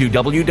going to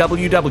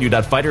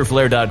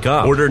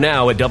www.fighterflare.com. Order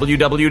now at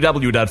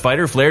www.fighterflare.com.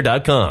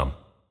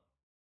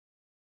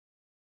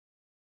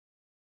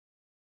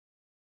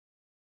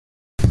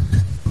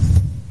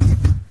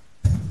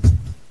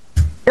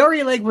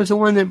 Kari Lake was the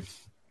one that...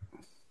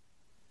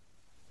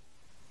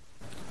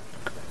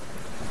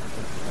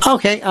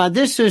 Okay,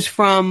 this is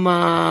from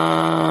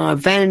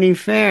Vanity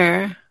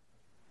Fair.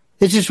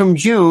 This is from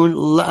June.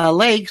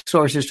 Lake,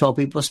 sources told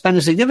people, spent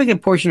a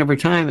significant portion of her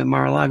time at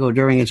Mar-a-Lago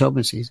during its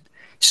open season.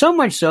 So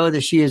much so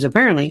that she was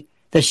apparently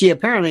at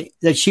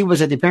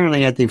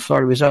the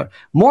Florida resort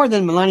more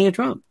than Melania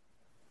Trump.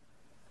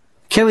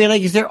 Kari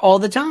Lake is there all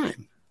the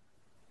time.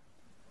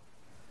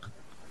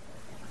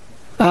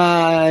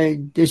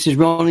 This is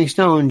Rolling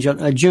Stone,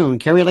 June.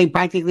 Kari Lake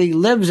practically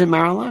lives in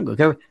Mar-a-Lago.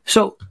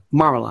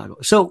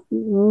 So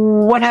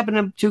what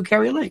happened to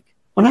Kari Lake?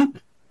 What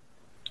happened?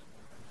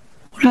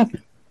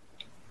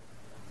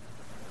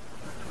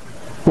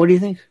 What do you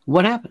think?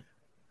 What happened?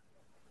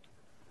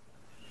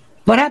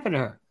 What happened to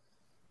her?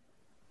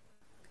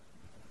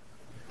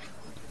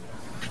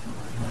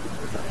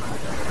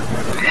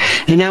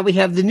 And now we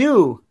have the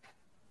new.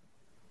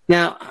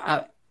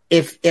 Now,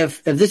 if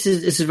this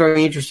is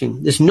very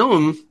interesting. This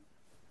Newsom,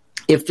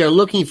 if they're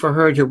looking for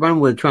her to run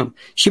with Trump,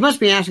 she must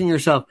be asking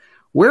herself,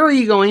 where are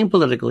you going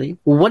politically?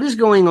 What is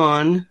going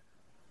on?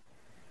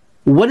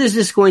 What is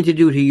this going to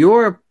do to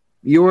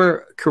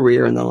your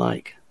career and the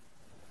like?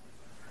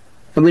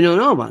 And we don't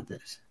know about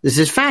this. This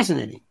is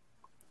fascinating.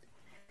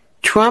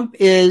 Trump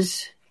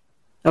is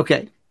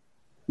okay.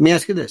 Let me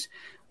ask you this: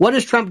 what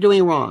is Trump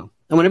doing wrong?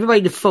 I want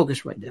everybody to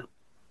focus right now.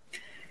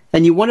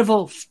 And you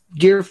wonderful,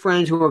 dear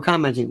friends who are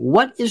commenting,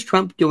 what is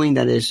Trump doing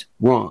that is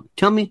wrong?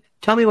 Tell me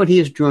what he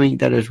is doing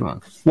that is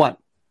wrong. What?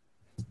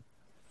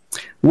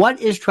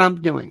 What is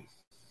Trump doing?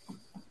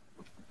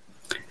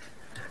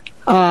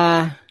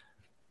 What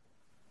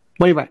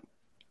do you want?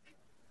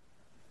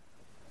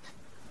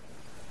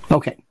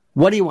 Okay.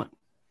 What do you want?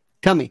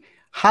 Tell me.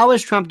 How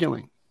is Trump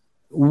doing?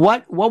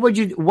 What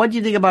do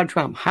you think about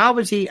Trump? How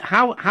is he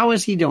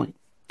doing?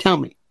 Tell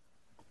me.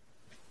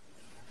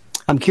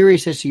 I'm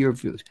curious as to your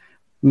views.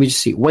 Let me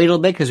just see. Wait a little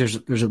bit because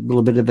there's a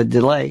little bit of a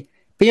delay.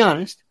 Be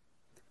honest.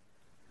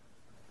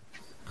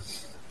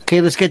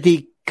 Okay, let's get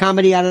the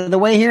comedy out of the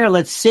way here.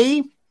 Let's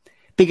see.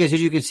 Because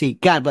as you can see,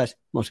 God bless.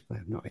 Most people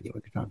have no idea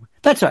what they're talking about.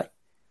 That's right.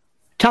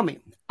 Tell me.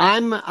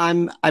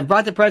 I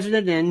brought the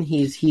president in.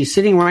 He's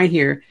sitting right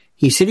here.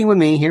 He's sitting with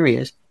me. Here he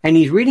is. And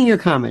he's reading your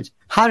comments.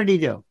 How did he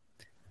do?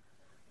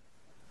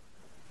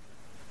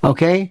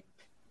 Okay.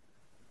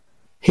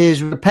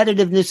 His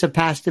repetitiveness of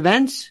past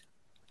events.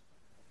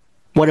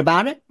 What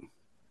about it?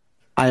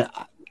 I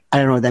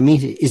don't know what that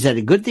means. Is that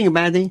a good thing or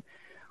bad thing?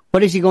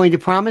 What is he going to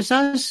promise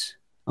us?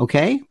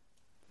 Okay.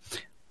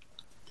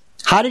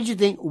 How did you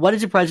think? What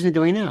is the president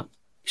doing now?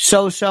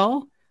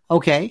 So?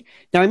 Okay.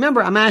 Now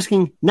remember, I'm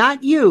asking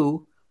not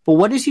you, but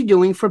what is he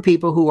doing for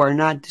people who are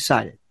not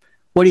decided?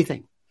 What do you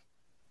think?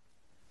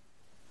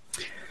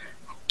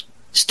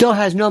 Still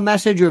has no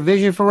message or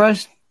vision for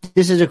us.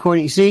 This is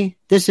according, see,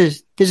 this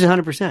is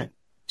 100%.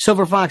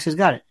 Silver Fox has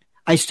got it.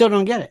 I still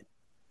don't get it.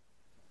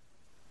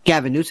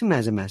 Gavin Newsom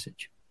has a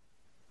message.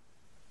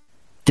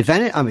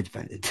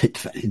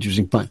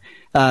 Interesting pun.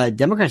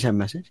 Democrats have a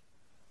message.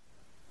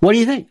 What do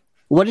you think?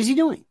 What is he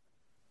doing?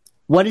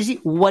 What is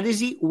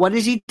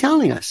he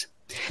telling us?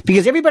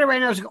 Because everybody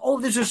right now is like, oh,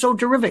 this is so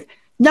terrific.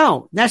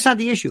 No, that's not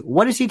the issue.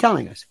 What is he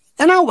telling us?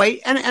 And I'll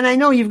wait, and I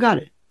know you've got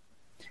it.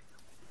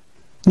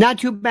 Not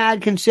too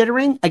bad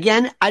considering.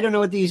 Again, I don't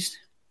know what these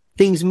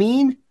things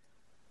mean.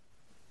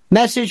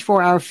 Message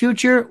for our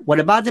future. What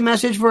about the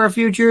message for our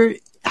future?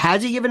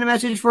 Has he given a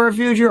message for our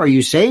future? Are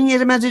you saying he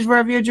has a message for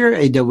our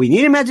future? Do we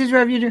need a message for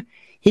our future?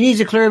 He needs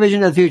a clear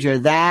vision of the future.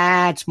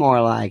 That's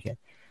more like it.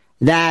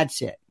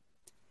 That's it.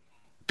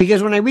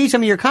 Because when I read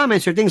some of your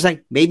comments, there are things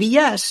like, maybe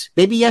yes.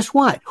 Maybe yes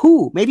what?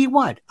 Who? Maybe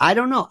what? I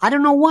don't know. I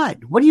don't know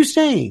what. What are you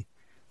saying?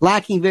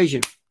 Lacking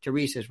vision.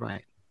 Teresa's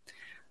right.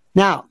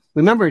 Now,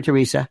 remember,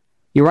 Teresa,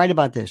 you're right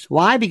about this.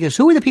 Why? Because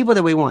who are the people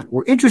that we want?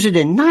 We're interested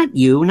in not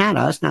you, not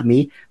us, not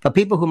me, but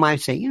people who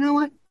might say, you know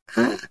what?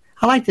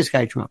 I like this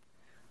guy, Trump.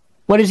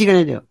 What is he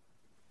going to do?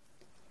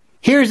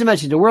 Here's the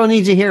message. The world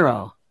needs a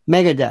hero.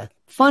 Megadeth.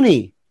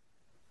 Funny.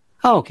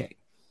 Okay.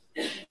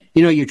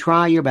 You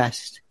try your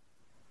best.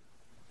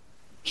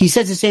 He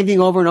says the same thing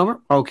over and over.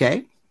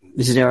 Okay.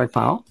 This is Eric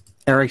Powell.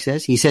 Eric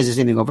says he says the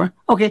same thing over.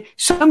 Okay.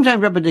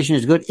 Sometimes repetition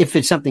is good if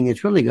it's something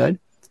that's really good.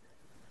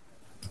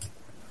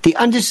 The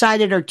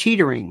undecided are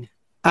teetering.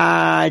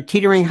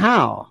 Teetering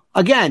how?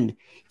 Again,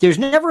 there's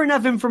never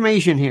enough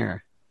information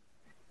here.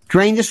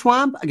 Drain the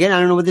swamp. Again, I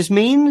don't know what this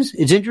means.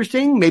 It's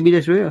interesting. Maybe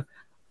this will.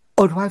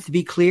 Oh, do I have to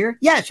be clear?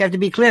 Yes, you have to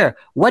be clear.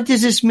 What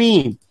does this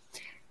mean?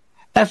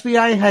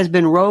 FBI has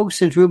been rogue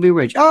since Ruby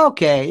Ridge.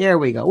 Okay, there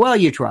we go. Well,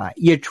 you try.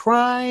 You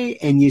try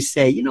and you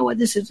say, you know what,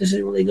 this is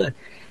really good.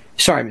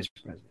 Sorry, Mr.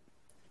 President.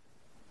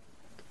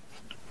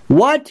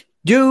 What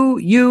do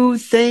you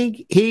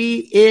think he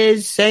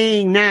is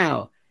saying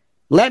now?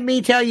 Let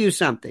me tell you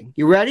something.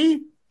 You ready?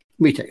 Let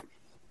me tell you.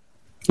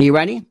 Are you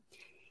ready?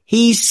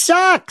 He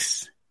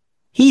sucks.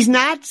 He's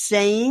not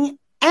saying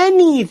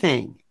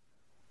anything.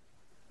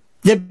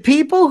 The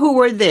people who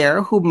were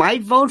there who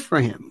might vote for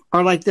him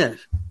are like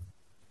this.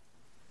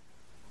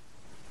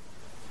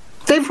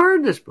 They've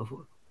heard this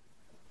before.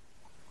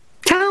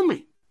 Tell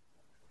me.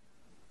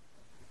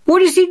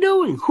 What is he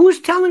doing? Who's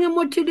telling him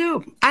what to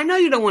do? I know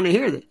you don't want to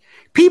hear this.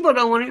 People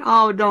don't want to.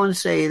 Oh, don't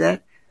say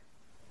that.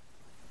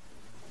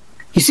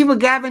 You see what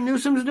Gavin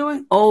Newsom's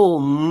doing? Oh,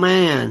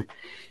 man.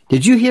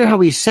 Did you hear how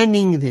he's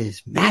sending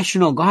this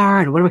National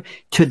Guard or whatever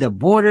to the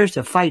borders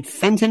to fight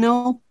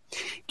fentanyl?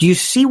 Do you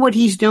see what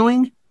he's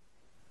doing?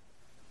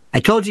 I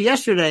told you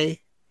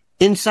yesterday,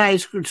 inside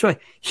story,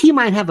 he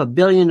might have $1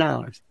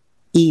 billion.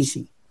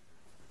 Easy.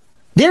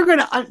 They're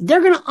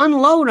gonna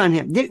unload on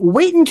him.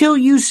 Wait until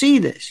you see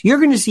this. You're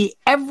going to see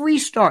every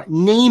star.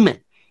 Name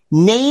it.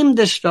 Name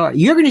the star.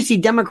 You're going to see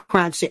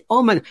Democrats say,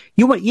 "Oh my God!"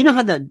 You know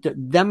how the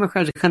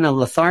Democrats are kind of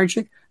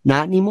lethargic?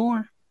 Not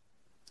anymore.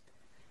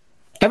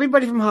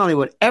 Everybody from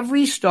Hollywood,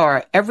 every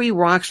star, every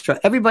rock star,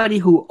 everybody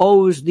who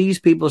owes these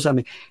people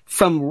something,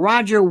 from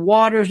Roger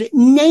Waters,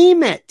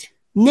 name it.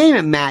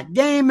 Matt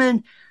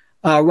Damon,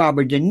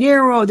 Robert De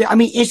Niro. I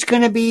mean, it's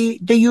going to be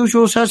the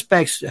usual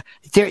suspects.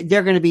 They're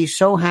going to be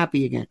so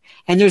happy again.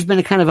 And there's been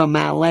a kind of a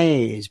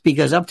malaise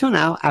because up till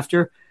now,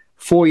 after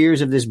 4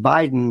 years of this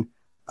Biden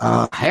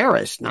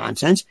Harris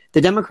nonsense, the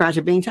Democrats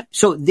are being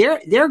so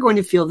they're going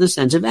to feel this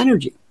sense of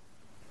energy.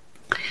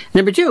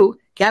 Number two,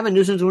 Gavin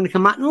Newsom's going to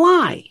come out and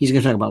lie. He's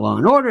going to talk about law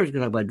and order. He's going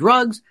to talk about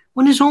drugs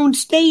when his own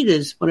state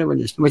is whatever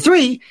it is. Number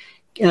three,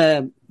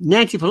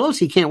 Nancy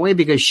Pelosi can't wait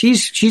because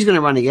she's going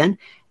to run again.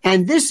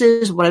 And this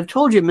is what I've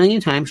told you a million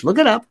times. Look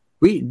it up.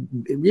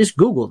 Just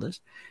Google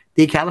this.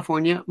 The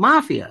California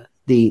Mafia,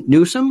 the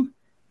Newsom,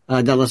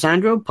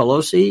 D'Alessandro,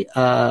 Pelosi,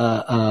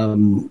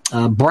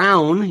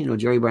 Brown,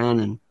 Jerry Brown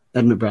and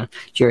Edmund Brown.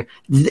 Jerry.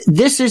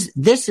 This is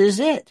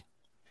it.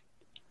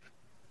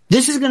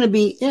 This is going to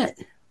be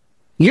it.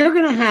 You're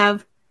going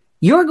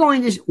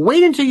to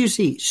wait until you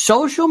see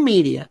social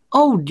media.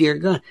 Oh, dear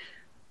God.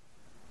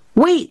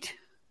 Wait.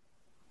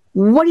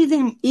 What do you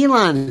think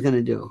Elon is going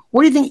to do?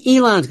 Where do you think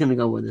Elon's going to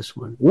go with this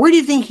one? Where do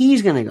you think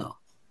he's going to go?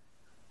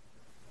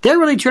 They're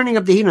really turning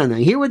up the heat on them.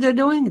 Hear what they're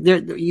doing?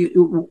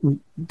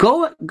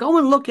 Go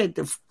and look at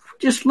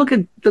look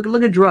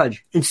at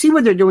Drudge and see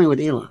what they're doing with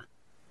Elon.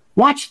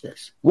 Watch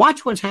this.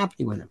 Watch what's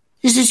happening with him.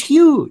 This is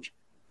huge.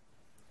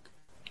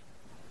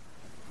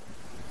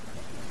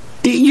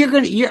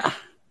 If,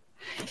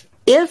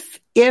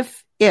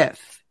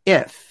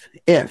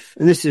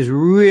 and this is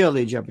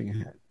really jumping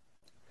ahead.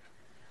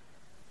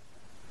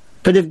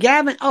 But if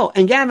Gavin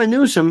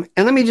Newsom,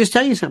 and let me just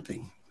tell you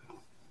something.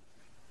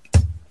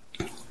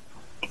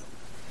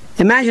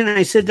 Imagine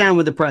I sit down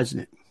with the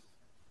president.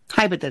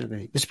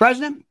 Hypothetically, Mr.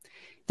 President,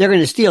 they're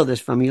going to steal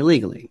this from you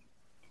legally.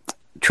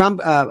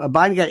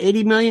 Biden got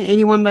 80 million,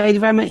 81 by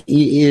 85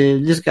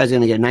 million. This guy's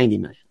going to get 90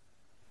 million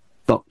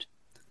votes.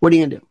 What are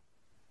you going to do?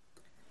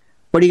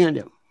 What are you going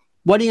to do?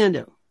 What are you going to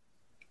do?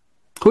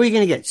 Who are you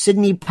going to get?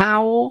 Sidney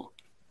Powell?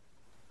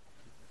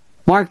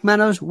 Mark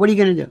Meadows? What are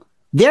you going to do?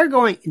 They're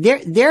going,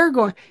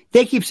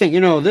 they keep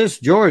saying, this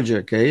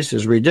Georgia case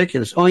is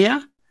ridiculous. Oh,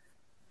 yeah?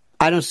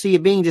 I don't see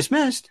it being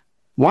dismissed.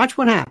 Watch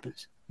what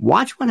happens.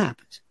 Watch what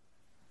happens.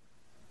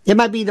 It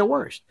might be the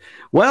worst.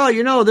 Well,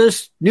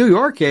 this New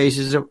York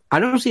case I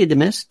don't see it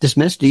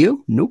dismissed. Do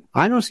you? Nope.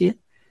 I don't see it.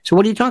 So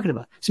what are you talking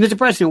about? So, Mr.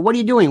 President, what are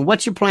you doing?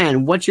 What's your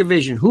plan? What's your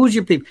vision? Who's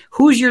your people?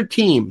 Who's your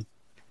team?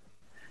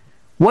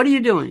 What are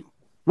you doing?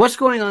 What's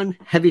going on?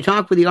 Have you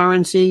talked with the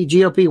RNC,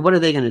 GOP? What are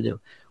they going to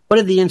do? What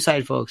did the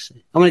inside folks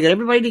say? I'm going to get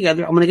everybody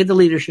together. I'm going to get the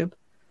leadership.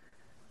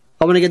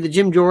 I'm going to get the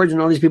Jim George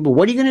and all these people.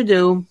 What are you going to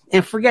do?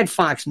 And forget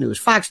Fox News.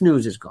 Fox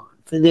News is gone.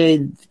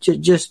 They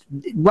just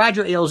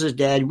Roger Ailes is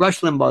dead. Rush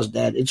Limbaugh's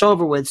dead. It's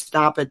over with.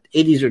 Stop it.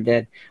 80s are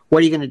dead.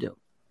 What are you going to do?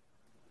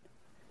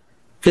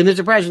 Because,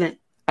 Mr. President,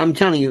 I'm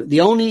telling you,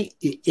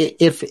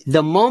 if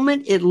the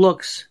moment it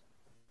looks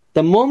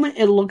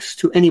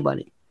to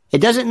anybody, it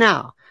doesn't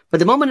now, but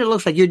the moment it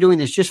looks like you're doing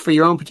this just for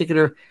your own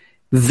particular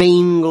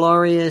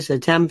vainglorious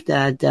attempt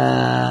at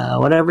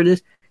whatever it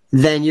is,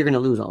 then you're going to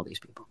lose all these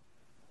people.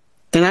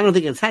 And I don't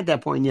think it's at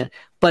that point yet,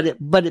 but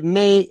it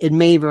may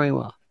very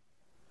well.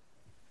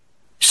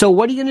 So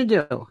what are you going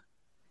to do?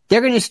 They're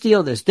going to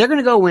steal this. They're going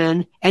to go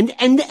in, and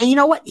you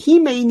know what? He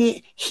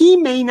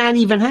may not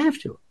even have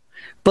to.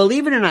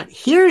 Believe it or not,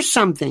 here's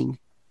something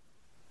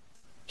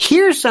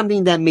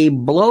that may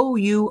blow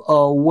you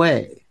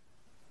away.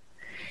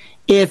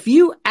 If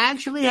you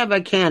actually have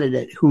a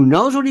candidate who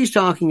knows what he's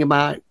talking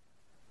about,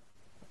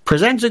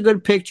 presents a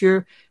good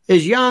picture,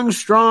 is young,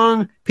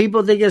 strong,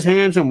 people think he's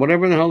handsome,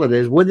 whatever the hell it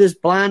is, with his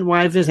blonde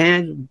wife, his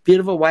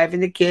beautiful wife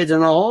and the kids,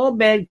 and the whole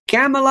bed,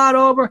 Camelot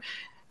over,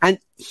 and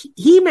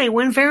he may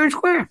win fair and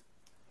square.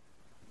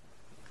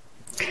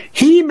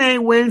 He may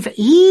win,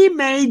 he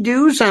may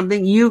do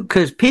something,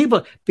 because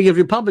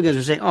Republicans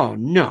are saying, oh,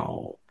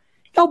 no,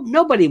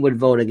 nobody would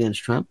vote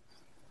against Trump.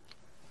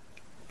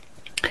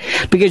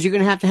 Because you're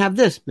going to have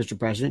this, Mr.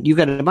 President. You've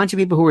got a bunch of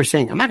people who are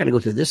saying, I'm not going to go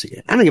through this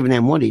again. I don't give a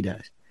damn what he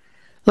does.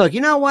 Look,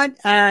 you know what?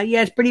 Yeah,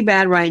 it's pretty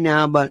bad right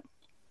now, but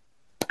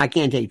I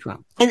can't take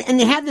Trump. And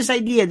they have this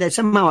idea that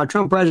somehow a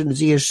Trump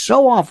presidency is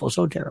so awful,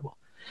 so terrible.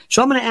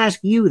 So I'm going to ask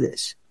you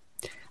this.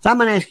 I'm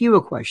going to ask you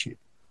a question.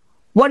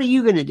 What are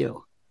you going to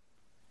do?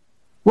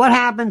 What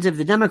happens if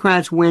the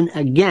Democrats win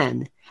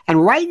again?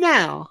 And right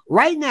now,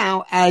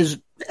 as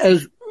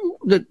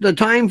the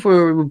time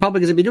for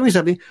Republicans to be doing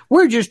something,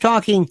 we're just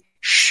talking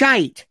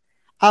shite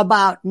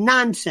about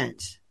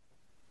nonsense.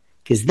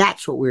 Because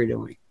that's what we're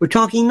doing. We're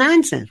talking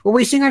nonsense. We're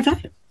wasting our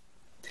time.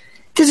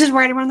 This is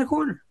right around the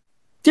corner.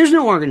 There's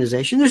no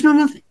organization. There's no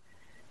nothing.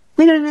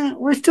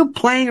 We're still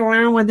playing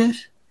around with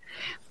this.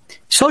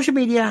 Social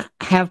media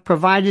have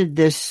provided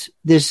this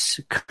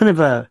kind of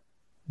a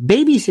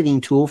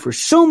babysitting tool for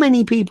so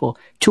many people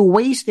to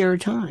waste their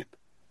time.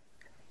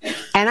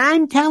 And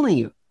I'm telling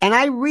you, and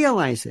I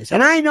realize this,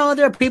 and I know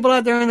there are people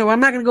out there in the world,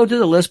 I'm not going to go through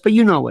the list, but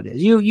you know what it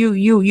is.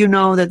 You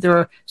know that there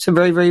are some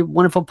very, very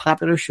wonderful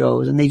popular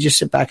shows, and they just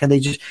sit back and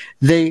they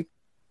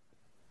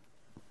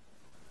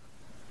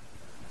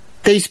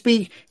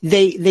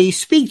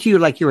speak to you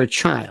like you're a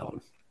child.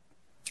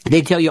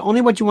 They tell you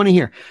only what you want to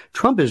hear.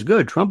 Trump is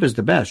good. Trump is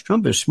the best.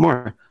 Trump is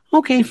smart.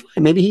 Okay,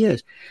 fine. Maybe he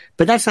is.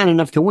 But that's not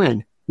enough to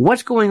win.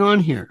 What's going on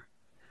here?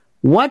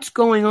 What's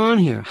going on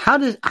here?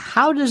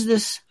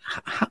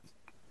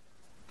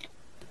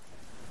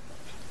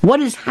 What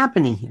is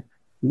happening here?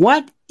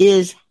 What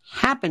is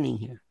happening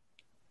here?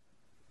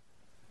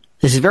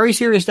 This is very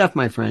serious stuff,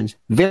 my friends.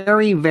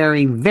 Very,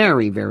 very,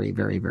 very, very,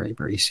 very, very,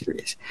 very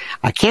serious.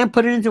 I can't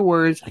put it into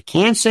words. I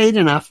can't say it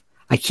enough.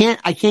 I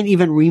can't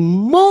even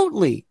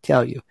remotely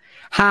tell you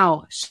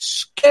how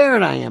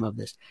scared I am of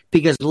this.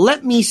 Because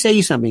let me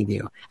say something to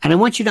you, and I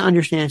want you to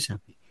understand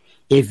something.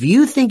 If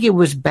you think it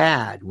was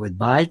bad with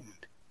Biden,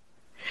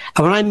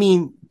 and when I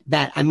mean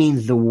that, I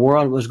mean the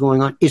world was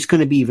going on, it's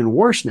going to be even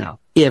worse now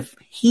if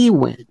he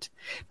wins.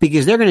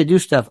 Because they're going to do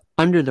stuff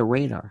under the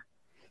radar.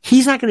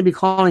 He's not going to be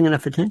calling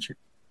enough attention.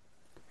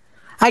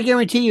 I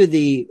guarantee you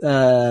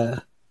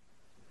the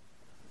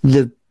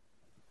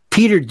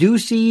Peter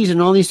Duceys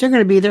and all these, they're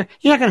going to be there.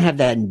 You're not going to have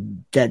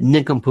that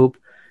nincompoop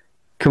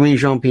Karine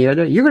Jean-Pierre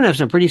there. You're going to have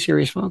some pretty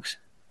serious folks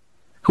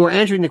who are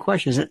answering the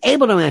questions and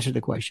able to answer the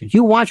questions.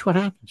 You watch what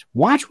happens.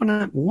 Watch what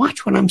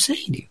I'm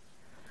saying to you.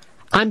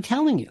 I'm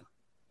telling you.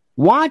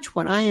 Watch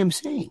what I am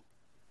saying.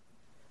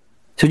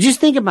 So just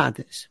think about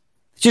this.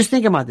 Just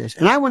think about this.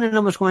 And I want to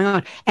know what's going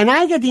on. And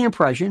I get the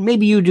impression,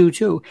 maybe you do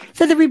too,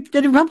 that the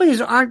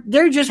Republicans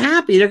they're just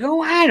happy. They're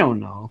going, I don't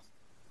know.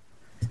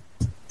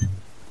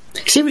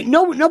 See,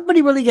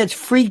 nobody really gets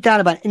freaked out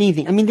about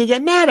anything. I mean, they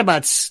get mad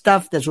about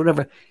stuff that's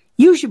whatever.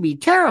 You should be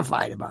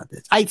terrified about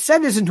this. I said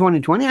this in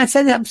 2020. I'm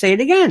saying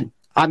it again.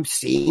 I'm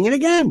seeing it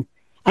again.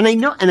 And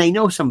I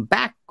know some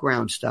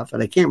background stuff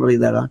that I can't really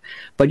let on.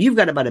 But you've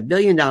got about $1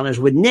 billion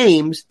with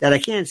names that I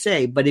can't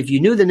say. But if you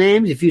knew the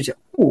names, if you say,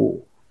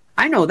 oh,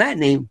 I know that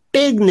name.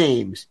 Big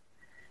names.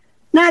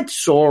 Not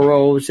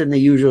Soros and the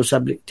usual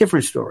subject.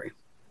 Different story.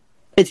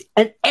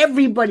 And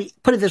everybody,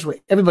 put it this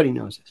way, everybody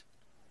knows this.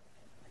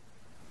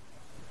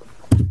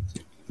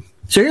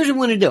 So here's what we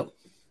want to do.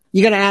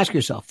 You got to ask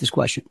yourself this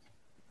question.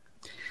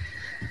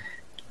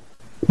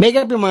 Make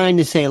up your mind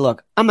and say,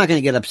 look, I'm not going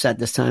to get upset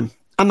this time.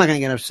 I'm not going to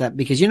get upset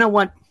because you know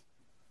what?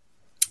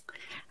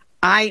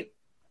 I've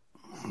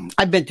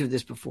been through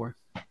this before.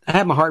 I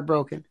had my heart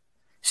broken.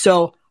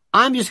 So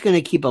I'm just going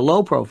to keep a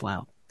low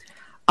profile.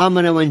 I'm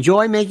going to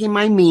enjoy making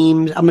my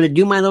memes. I'm going to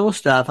do my little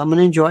stuff. I'm going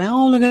to enjoy,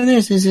 oh, look at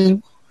this.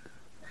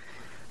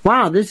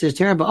 Wow, this is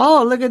terrible.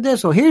 Oh, look at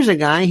this. Oh, here's a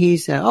guy.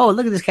 He's,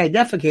 look at this guy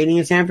defecating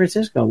in San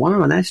Francisco.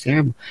 Wow, that's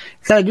terrible.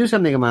 Got to do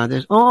something about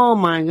this. Oh,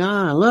 my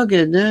God, look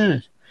at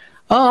this.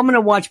 Oh, I'm going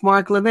to watch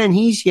Mark Levin.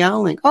 He's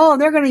yelling. Oh,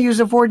 they're going to use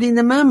the 14th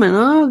Amendment.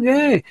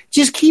 Okay.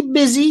 Just keep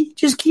busy.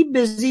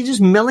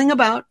 Just milling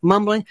about,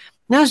 mumbling.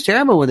 That's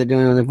terrible what they're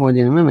doing with the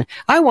 14th Amendment.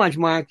 I watch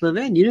Mark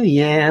Levin. You do?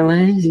 Yeah, well,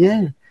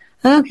 yeah.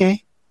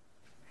 Okay.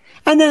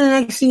 And then the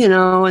next thing you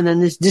know, and then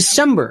this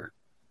December.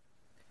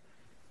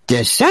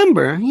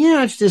 December?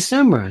 Yeah, it's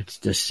December. It's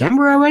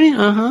December already?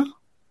 Uh-huh.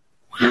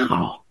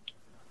 Wow.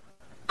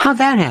 How'd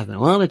that happen?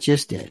 Well, it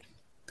just did.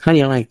 How do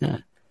you like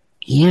that?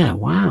 Yeah,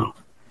 wow.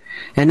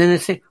 And then they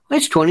say, well,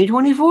 it's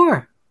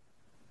 2024.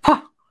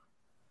 Huh.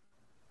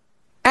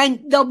 And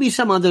there'll be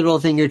some other little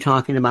thing you're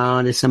talking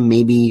about, or some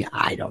maybe,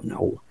 I don't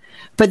know.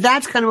 But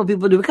that's kind of what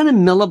people do. We kind of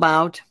mill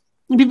about,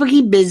 and people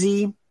keep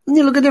busy, and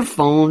they look at their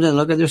phones, and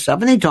look at their stuff,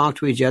 and they talk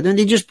to each other, and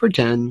they just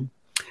pretend.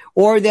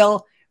 Or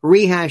they'll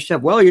rehash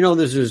stuff. Well, you know,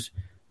 this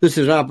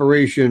is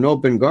Operation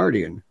Open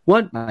Guardian.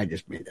 What? I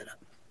just made that up.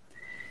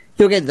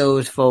 You'll get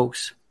those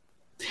folks.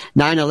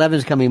 9/11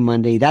 is coming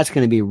Monday. That's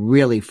going to be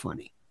really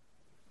funny.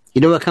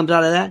 You know what comes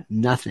out of that?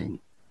 Nothing.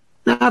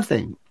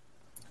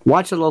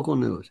 Watch the local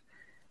news.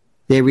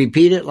 They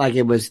repeat it like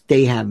it was,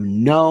 they have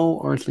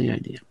no earthly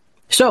idea.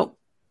 So,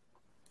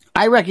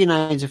 I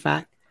recognize the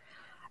fact.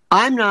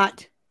 I'm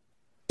not,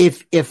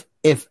 if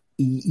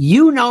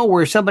you know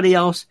where somebody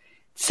else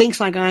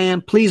thinks like I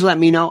am, please let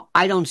me know.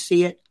 I don't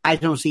see it. I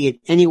don't see it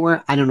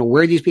anywhere. I don't know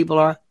where these people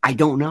are. I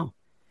don't know.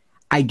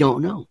 I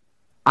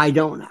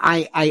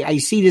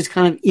see this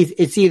kind of,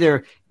 it's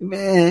either,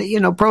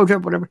 pro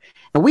Trump, whatever.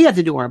 And we have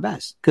to do our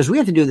best because we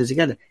have to do this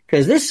together.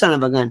 Because this son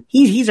of a gun,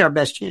 he's our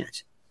best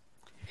chance.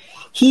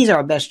 He's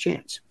our best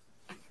chance.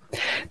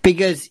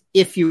 Because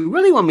if you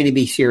really want me to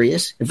be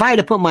serious, if I had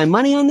to put my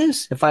money on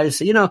this, if I had to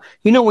say,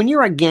 when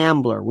you're a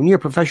gambler, when you're a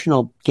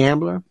professional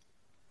gambler,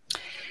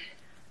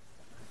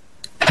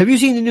 have you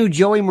seen the new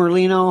Joey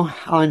Merlino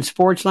on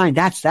Sportsline?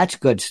 That's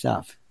good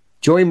stuff.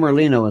 Joey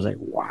Merlino was like,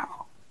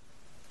 wow.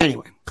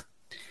 Anyway,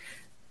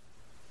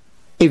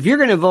 if you're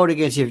going to vote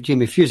against your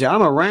team, if you say,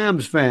 I'm a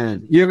Rams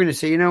fan, you're going to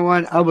say, you know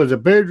what? I was a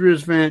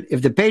Patriots fan.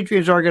 If the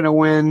Patriots are going to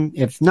win,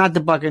 if not the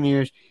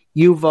Buccaneers,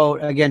 you vote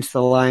against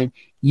the line.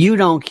 You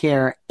don't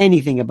care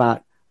anything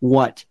about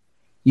what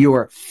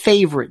your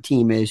favorite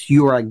team is.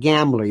 You are a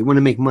gambler. You want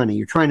to make money.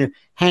 You're trying to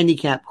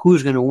handicap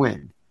who's going to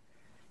win.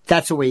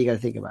 That's the way you got to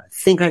think about it.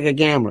 Think like a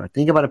gambler.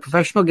 Think about a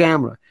professional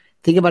gambler.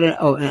 Think about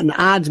an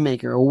odds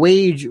maker, a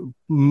wage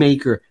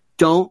maker.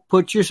 Don't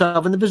put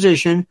yourself in the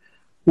position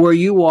where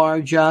you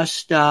are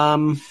just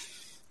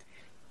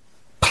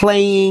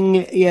playing,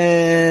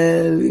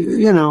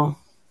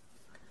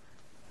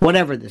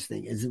 whatever this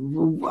thing is.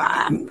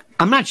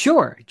 I'm not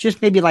sure.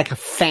 Just maybe like a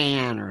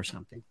fan or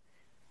something.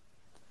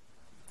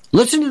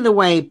 Listen to the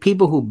way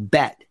people who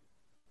bet,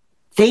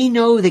 they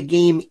know the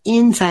game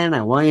inside and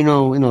out.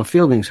 Well,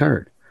 Fielding's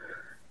hurt.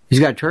 He's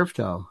got turf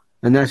toe.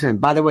 And that's it.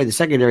 By the way, the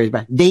secondary is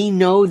back. They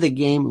know the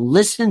game.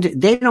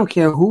 They don't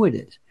care who it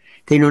is.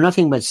 They know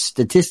nothing but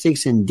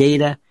statistics and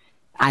data.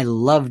 I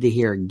love to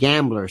hear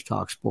gamblers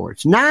talk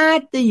sports,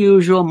 not the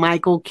usual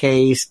Michael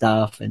K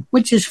stuff,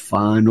 which is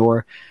fun,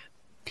 or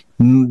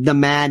the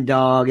Mad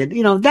Dog,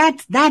 and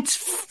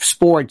that's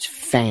sports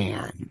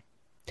fan.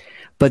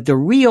 But the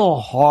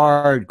real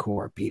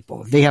hardcore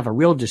people, they have a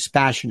real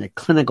dispassionate,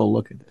 clinical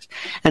look at this.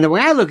 And the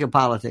way I look at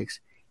politics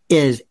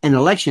is, and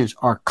elections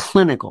are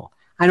clinical.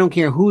 I don't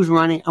care who's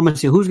running. I'm going to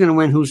say who's going to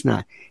win, who's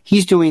not.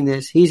 He's doing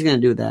this. He's going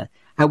to do that.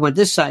 I want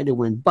this side to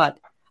win, but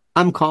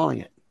I'm calling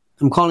it.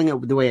 I'm calling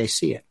it the way I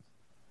see it.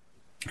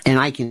 And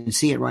I can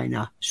see it right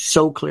now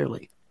so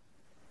clearly.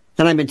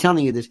 And I've been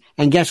telling you this.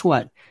 And guess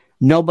what?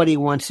 Nobody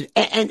wants to.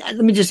 And let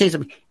me just say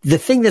something. The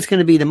thing that's going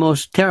to be the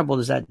most terrible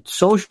is that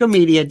social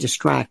media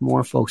distract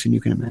more folks than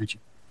you can imagine.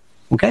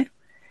 Okay?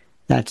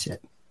 That's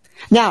it.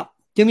 Now,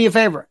 do me a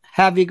favor.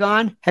 Have you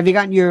gotten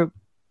your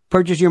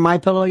purchase your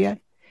MyPillow yet?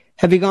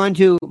 Have you gone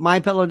to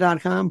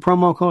MyPillow.com,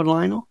 promo code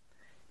Lionel?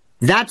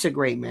 That's a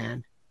great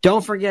man.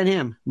 Don't forget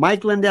him.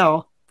 Mike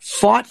Lindell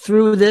fought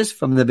through this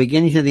from the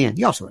beginning to the end.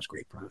 He also has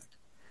great product.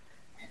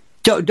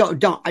 You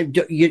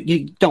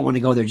don't want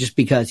to go there just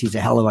because he's a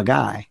hell of a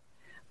guy.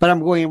 But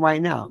I'm going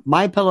right now.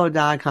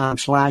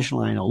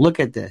 MyPillow.com/Lionel. Look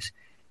at this.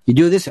 You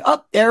do this.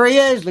 Oh, there he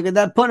is. Look at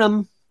that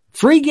Punim.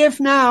 Free gift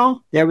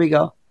now. There we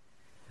go.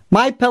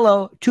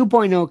 MyPillow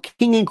 2.0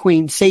 King and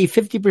Queen. Save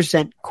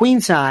 50%.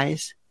 Queen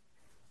size.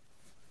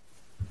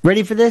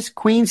 Ready for this?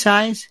 Queen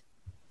size.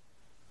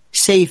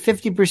 Save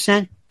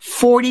 50%.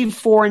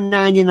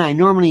 $44.99.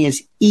 Normally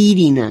it's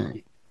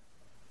 $89.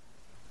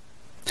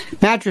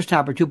 Mattress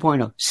Topper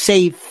 2.0.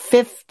 Save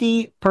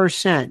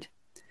 50%.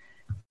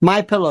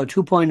 MyPillow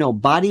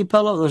 2.0 Body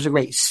Pillow. Those are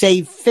great.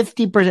 Save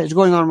 50%. It's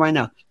going on right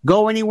now.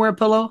 Go Anywhere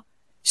Pillow.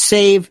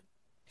 Save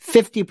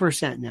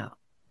 50% now.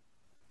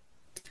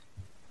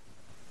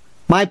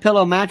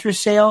 MyPillow mattress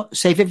sale.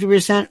 Save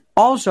 50%.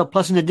 Also,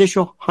 plus an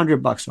additional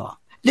 $100 off.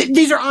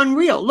 These are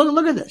unreal.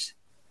 Look at this.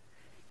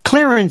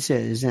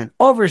 Clearances and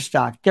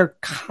overstock. They're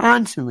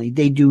constantly.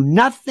 They do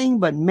nothing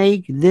but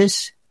make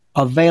this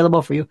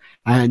available for you,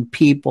 and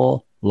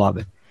people love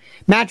it.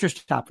 Mattress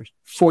Toppers,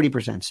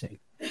 40% save.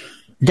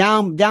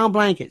 Down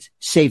blankets,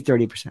 save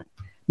 30%.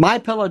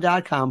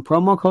 MyPillow.com,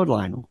 promo code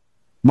Lionel.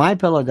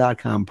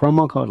 MyPillow.com,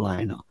 promo code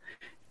Lionel.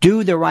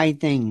 Do the right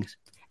things.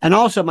 And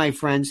also, my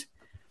friends,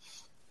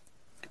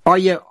 are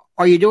you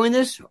doing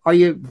this?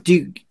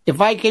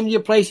 If I came to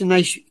your place and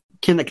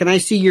can I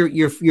see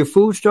your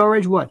food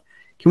storage? What?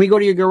 Can we go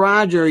to your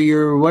garage or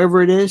your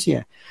whatever it is?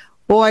 Yeah.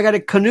 Well, I got a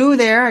canoe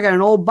there. I got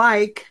an old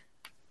bike.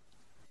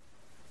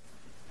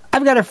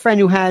 I've got a friend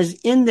who has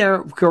in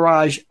their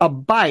garage a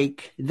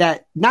bike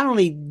that not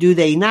only do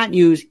they not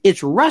use,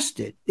 it's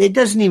rusted. It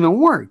doesn't even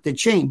work, the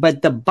chain,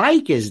 but the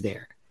bike is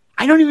there.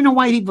 I don't even know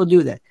why people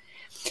do that.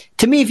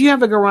 To me, if you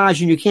have a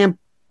garage and you can't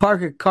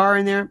park a car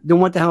in there, then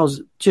what the hell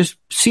is, just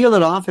seal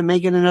it off and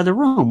make it another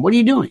room. What are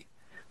you doing?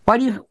 Why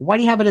do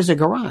you have it as a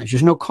garage?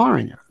 There's no car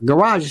in there. A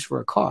garage is for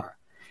a car.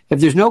 If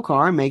there's no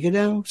car, make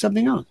it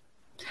something else.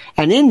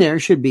 And in there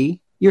should be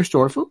your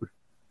stored food.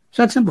 It's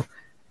that simple.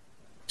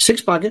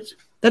 6 buckets.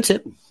 That's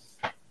it.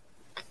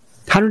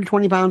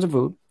 120 pounds of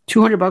food,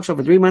 $200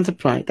 over 3 months of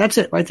supply. That's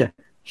it right there.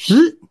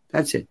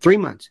 That's it. 3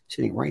 months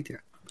sitting right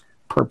there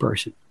per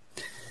person.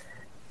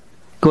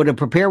 Go to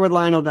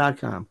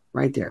preparewithlionel.com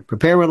right there.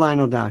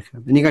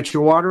 Preparewithlionel.com. And you got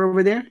your water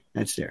over there?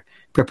 That's there.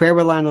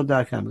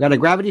 Preparewithlionel.com. Got a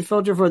gravity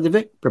filter for the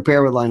Vic?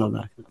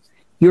 Preparewithlionel.com.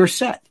 You're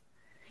set.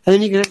 And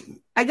then you can,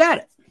 I got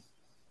it.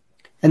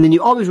 And then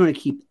you always want to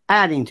keep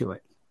adding to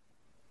it.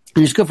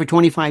 And it's good for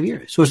 25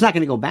 years. So it's not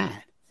going to go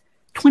bad.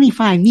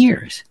 25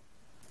 years.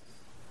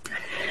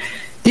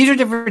 These are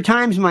different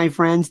times, my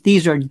friends.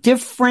 These are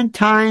different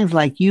times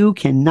like you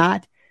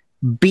cannot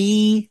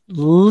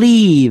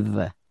believe.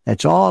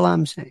 That's all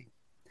I'm saying.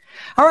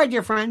 All right,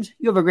 dear friends,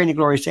 you have a great and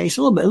glorious day. It's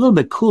a little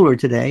bit cooler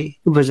today.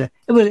 It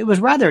was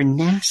rather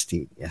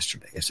nasty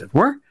yesterday, as it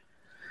were.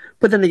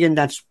 But then again,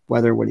 that's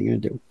weather. What are you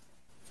going to do?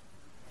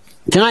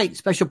 Tonight,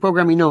 special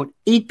programming note,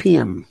 8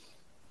 p.m.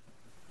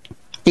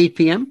 8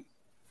 p.m.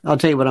 I'll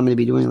tell you what I'm going to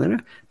be doing later.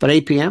 But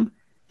 8 p.m.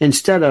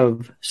 instead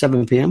of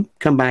 7 p.m.,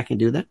 come back and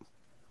do that.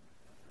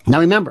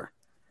 Now remember,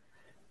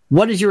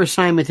 what is your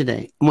assignment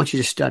today? I want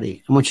you to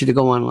study. I want you to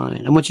go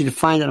online. I want you to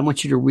find out. I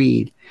want you to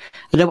read.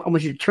 And I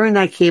want you to turn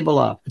that cable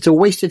off. It's a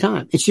waste of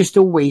time. It's just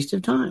a waste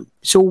of time.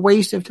 It's a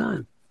waste of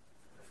time.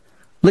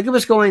 Look at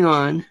what's going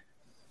on.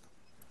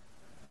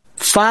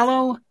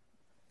 Follow.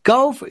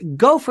 Go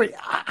for it.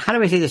 How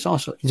do I say this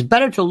also? It's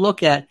better to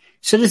look at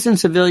citizen,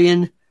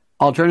 civilian,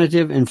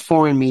 alternative, and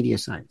foreign media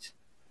sites.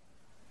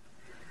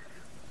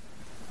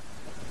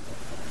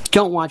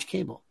 Don't watch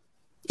cable.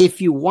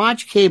 If you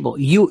watch cable,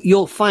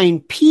 you'll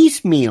find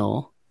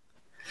piecemeal.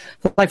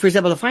 Like, for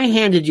example, if I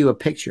handed you a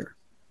picture,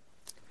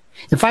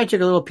 if I took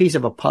a little piece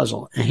of a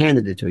puzzle and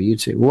handed it to you, you'd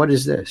say, "What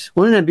is this?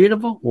 Well, isn't that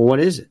beautiful? Well, what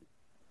is it?"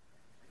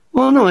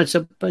 Well, no, it's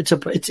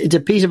a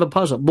piece of a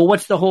puzzle. But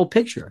what's the whole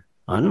picture?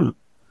 I don't know.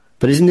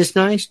 But isn't this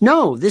nice?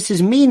 No, this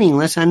is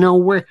meaningless. I know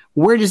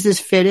where does this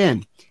fit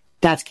in?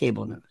 That's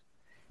cable news.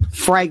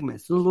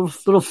 Fragments,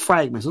 little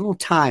fragments, little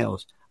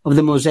tiles of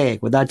the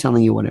mosaic without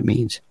telling you what it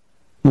means.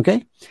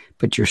 Okay?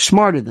 But you're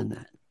smarter than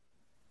that.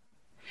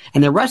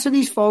 And the rest of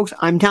these folks,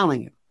 I'm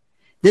telling you,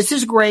 this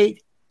is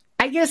great.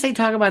 I guess they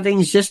talk about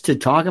things just to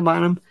talk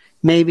about them,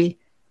 maybe.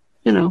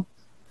 You know.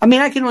 I mean,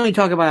 I can only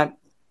talk about,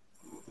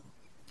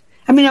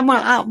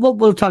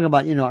 we'll talk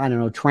about, I don't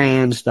know,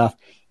 trans stuff,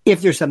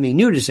 if there's something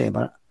new to say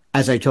about it,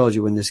 as I told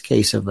you in this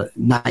case of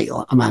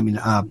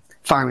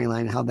firing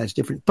line and how that's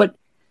different. But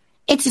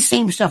it's the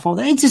same stuff all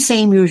day. It's the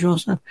same usual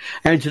stuff.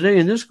 And today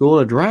in this school,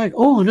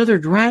 another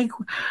drag.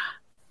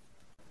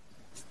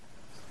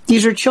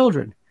 These are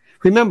children.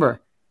 Remember,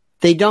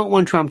 they don't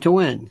want Trump to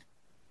win.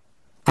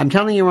 I'm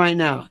telling you right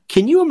now.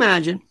 Can you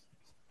imagine?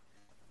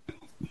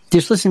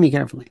 Just listen to me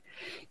carefully.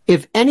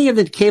 If any of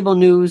the cable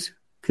news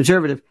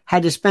conservative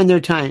had to spend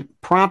their time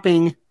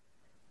propping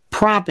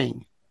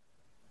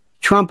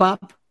Trump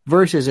up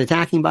versus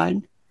attacking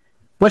Biden,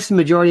 what's the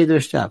majority of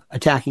their stuff?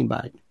 Attacking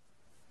Biden.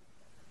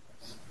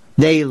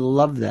 They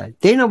love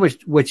that. They know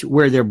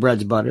where their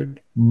bread's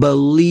buttered.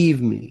 Believe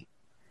me.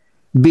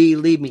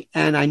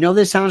 And I know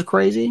this sounds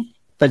crazy,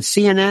 but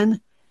CNN,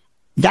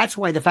 that's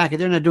why the fact that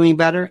they're not doing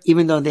better,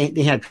 even though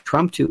they had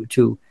Trump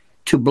to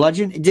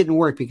bludgeon, it didn't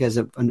work because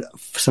of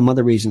some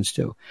other reasons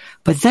too.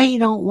 But they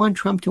don't want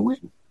Trump to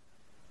win.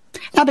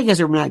 Not because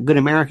they're not good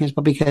Americans,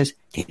 but because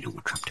they don't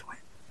want Trump to win.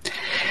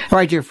 All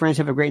right, dear friends,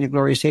 have a great and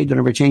glorious day. Don't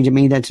ever change it.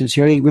 Mean that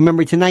sincerely.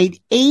 Remember, tonight,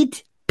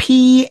 8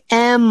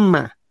 p.m.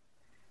 Not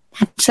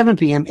 7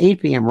 p.m.,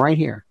 8 p.m. right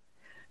here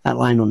at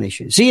Lionel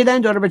Nation. See you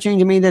then. Don't ever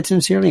change it. Mean that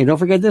sincerely. And don't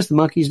forget this, the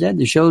monkey's dead.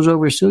 The show's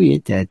over. Sue you.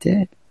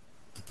 Ta-ta.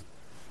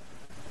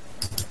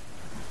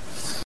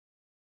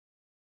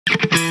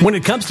 When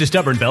it comes to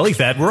stubborn belly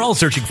fat, we're all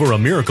searching for a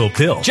miracle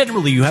pill.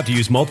 Generally, you have to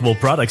use multiple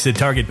products that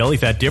target belly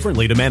fat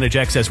differently to manage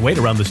excess weight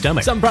around the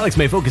stomach. Some products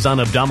may focus on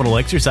abdominal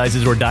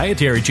exercises or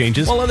dietary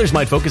changes, while others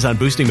might focus on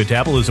boosting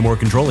metabolism or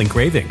controlling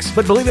cravings.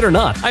 But believe it or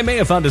not, I may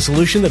have found a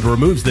solution that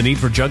removes the need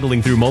for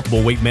juggling through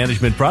multiple weight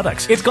management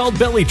products. It's called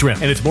Belly Trim,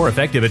 and it's more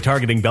effective at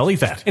targeting belly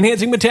fat,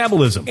 enhancing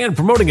metabolism, and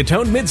promoting a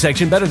toned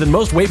midsection better than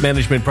most weight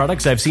management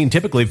products I've seen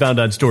typically found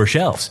on store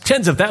shelves.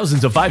 Tens of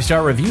thousands of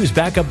 5-star reviews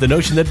back up the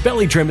notion that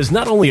Belly Trim is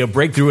not only a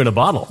breakthrough in a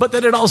bottle, but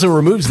that it also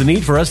removes the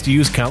need for us to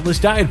use countless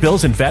diet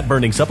pills and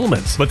fat-burning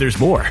supplements. But there's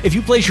more. If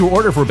you place your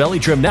order for Belly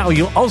Trim now,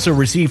 you'll also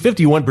receive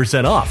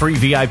 51% off, free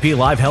VIP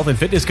live health and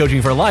fitness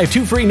coaching for life,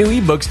 2 free new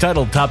ebooks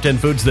titled Top 10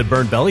 Foods That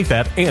Burn Belly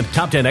Fat and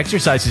Top 10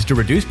 Exercises to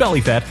Reduce Belly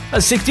Fat, a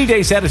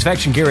 60-day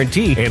satisfaction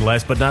guarantee, and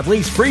last but not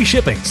least, free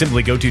shipping.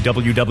 Simply go to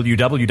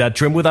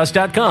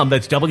www.trimwithus.com.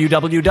 That's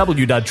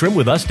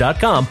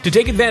www.trimwithus.com to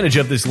take advantage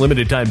of this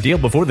limited time deal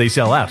before they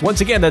sell out.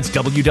 Once again, that's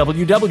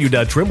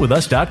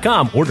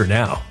www.trimwithus.com. Order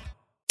now.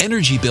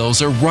 Energy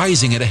bills are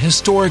rising at a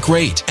historic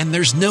rate, and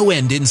there's no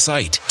end in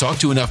sight. Talk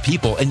to enough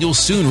people and you'll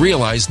soon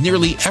realize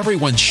nearly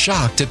everyone's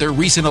shocked at their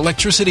recent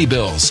electricity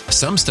bills.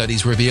 Some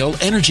studies reveal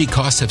energy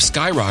costs have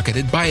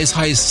skyrocketed by as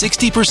high as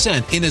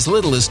 60% in as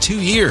little as 2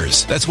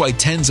 years. That's why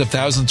tens of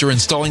thousands are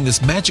installing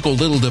this magical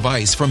little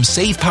device from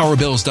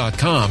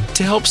SavePowerBills.com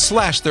to help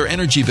slash their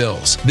energy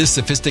bills. This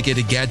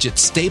sophisticated gadget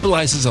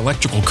stabilizes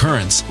electrical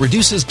currents,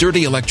 reduces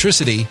dirty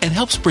electricity, and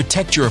helps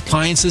protect your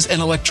appliances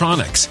and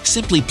electronics.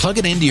 Simply plug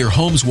it into your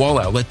home's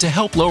wall outlet to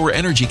help lower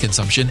energy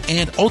consumption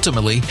and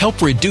ultimately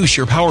help reduce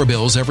your power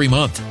bills every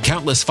month.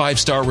 Countless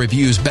 5-star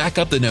reviews back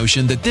up the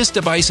notion that this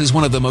device is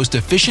one of the most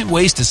efficient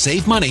ways to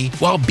save money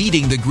while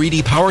beating the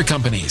greedy power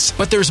companies.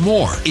 But there's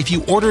more. If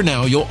you order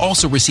now, you'll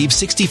also receive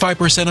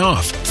 65%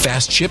 off,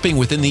 fast shipping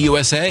within the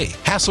USA,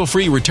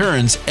 hassle-free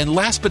returns, and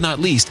last but not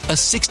least, a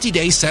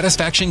 60-day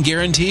satisfaction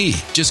guarantee.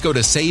 Just go to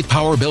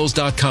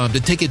SavePowerBills.com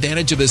to take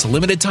advantage of this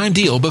limited time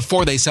deal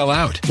before they sell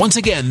out. Once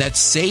again,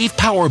 that's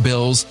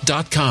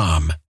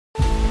SavePowerBills.com.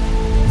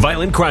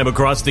 Violent crime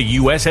across the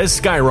U.S. has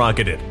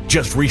skyrocketed.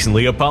 Just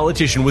recently, a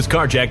politician was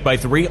carjacked by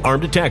 3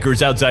 armed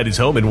attackers outside his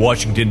home in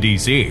Washington,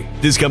 D.C.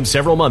 This comes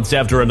several months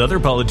after another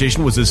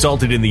politician was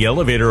assaulted in the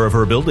elevator of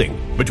her building.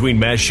 Between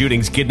mass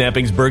shootings,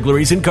 kidnappings,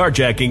 burglaries, and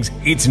carjackings,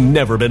 it's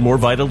never been more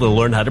vital to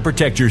learn how to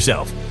protect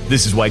yourself.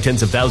 This is why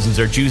tens of thousands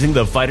are choosing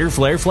the Fighter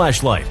Flare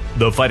flashlight.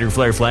 The Fighter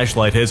Flare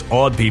flashlight has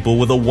awed people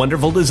with a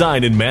wonderful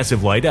design and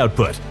massive light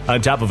output.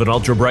 On top of an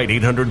ultra-bright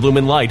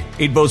 800-lumen light,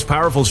 it boasts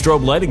powerful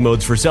strobe lighting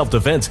modes for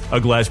self-defense, a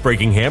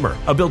glass-breaking hammer,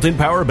 a built-in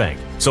power bank,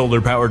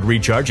 solar-powered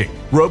recharging,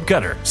 rope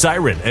cutter,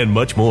 siren, and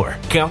much more.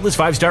 Countless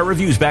 5-star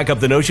reviews back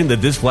up the notion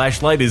that this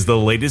flashlight is the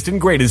latest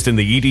and greatest in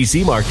the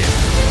EDC market.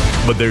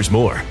 But there's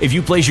more. If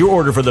you place your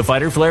order for the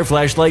Fighter Flare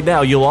flashlight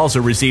now, you'll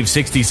also receive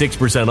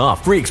 66%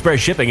 off, free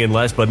express shipping, and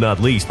last but not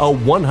least, a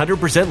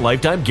 100%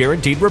 lifetime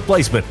guaranteed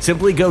replacement.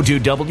 Simply go to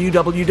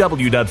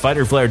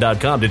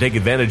www.fighterflare.com to take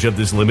advantage of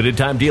this limited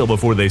time deal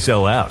before they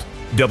sell out.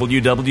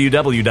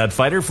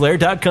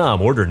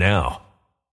 www.fighterflare.com. Order now.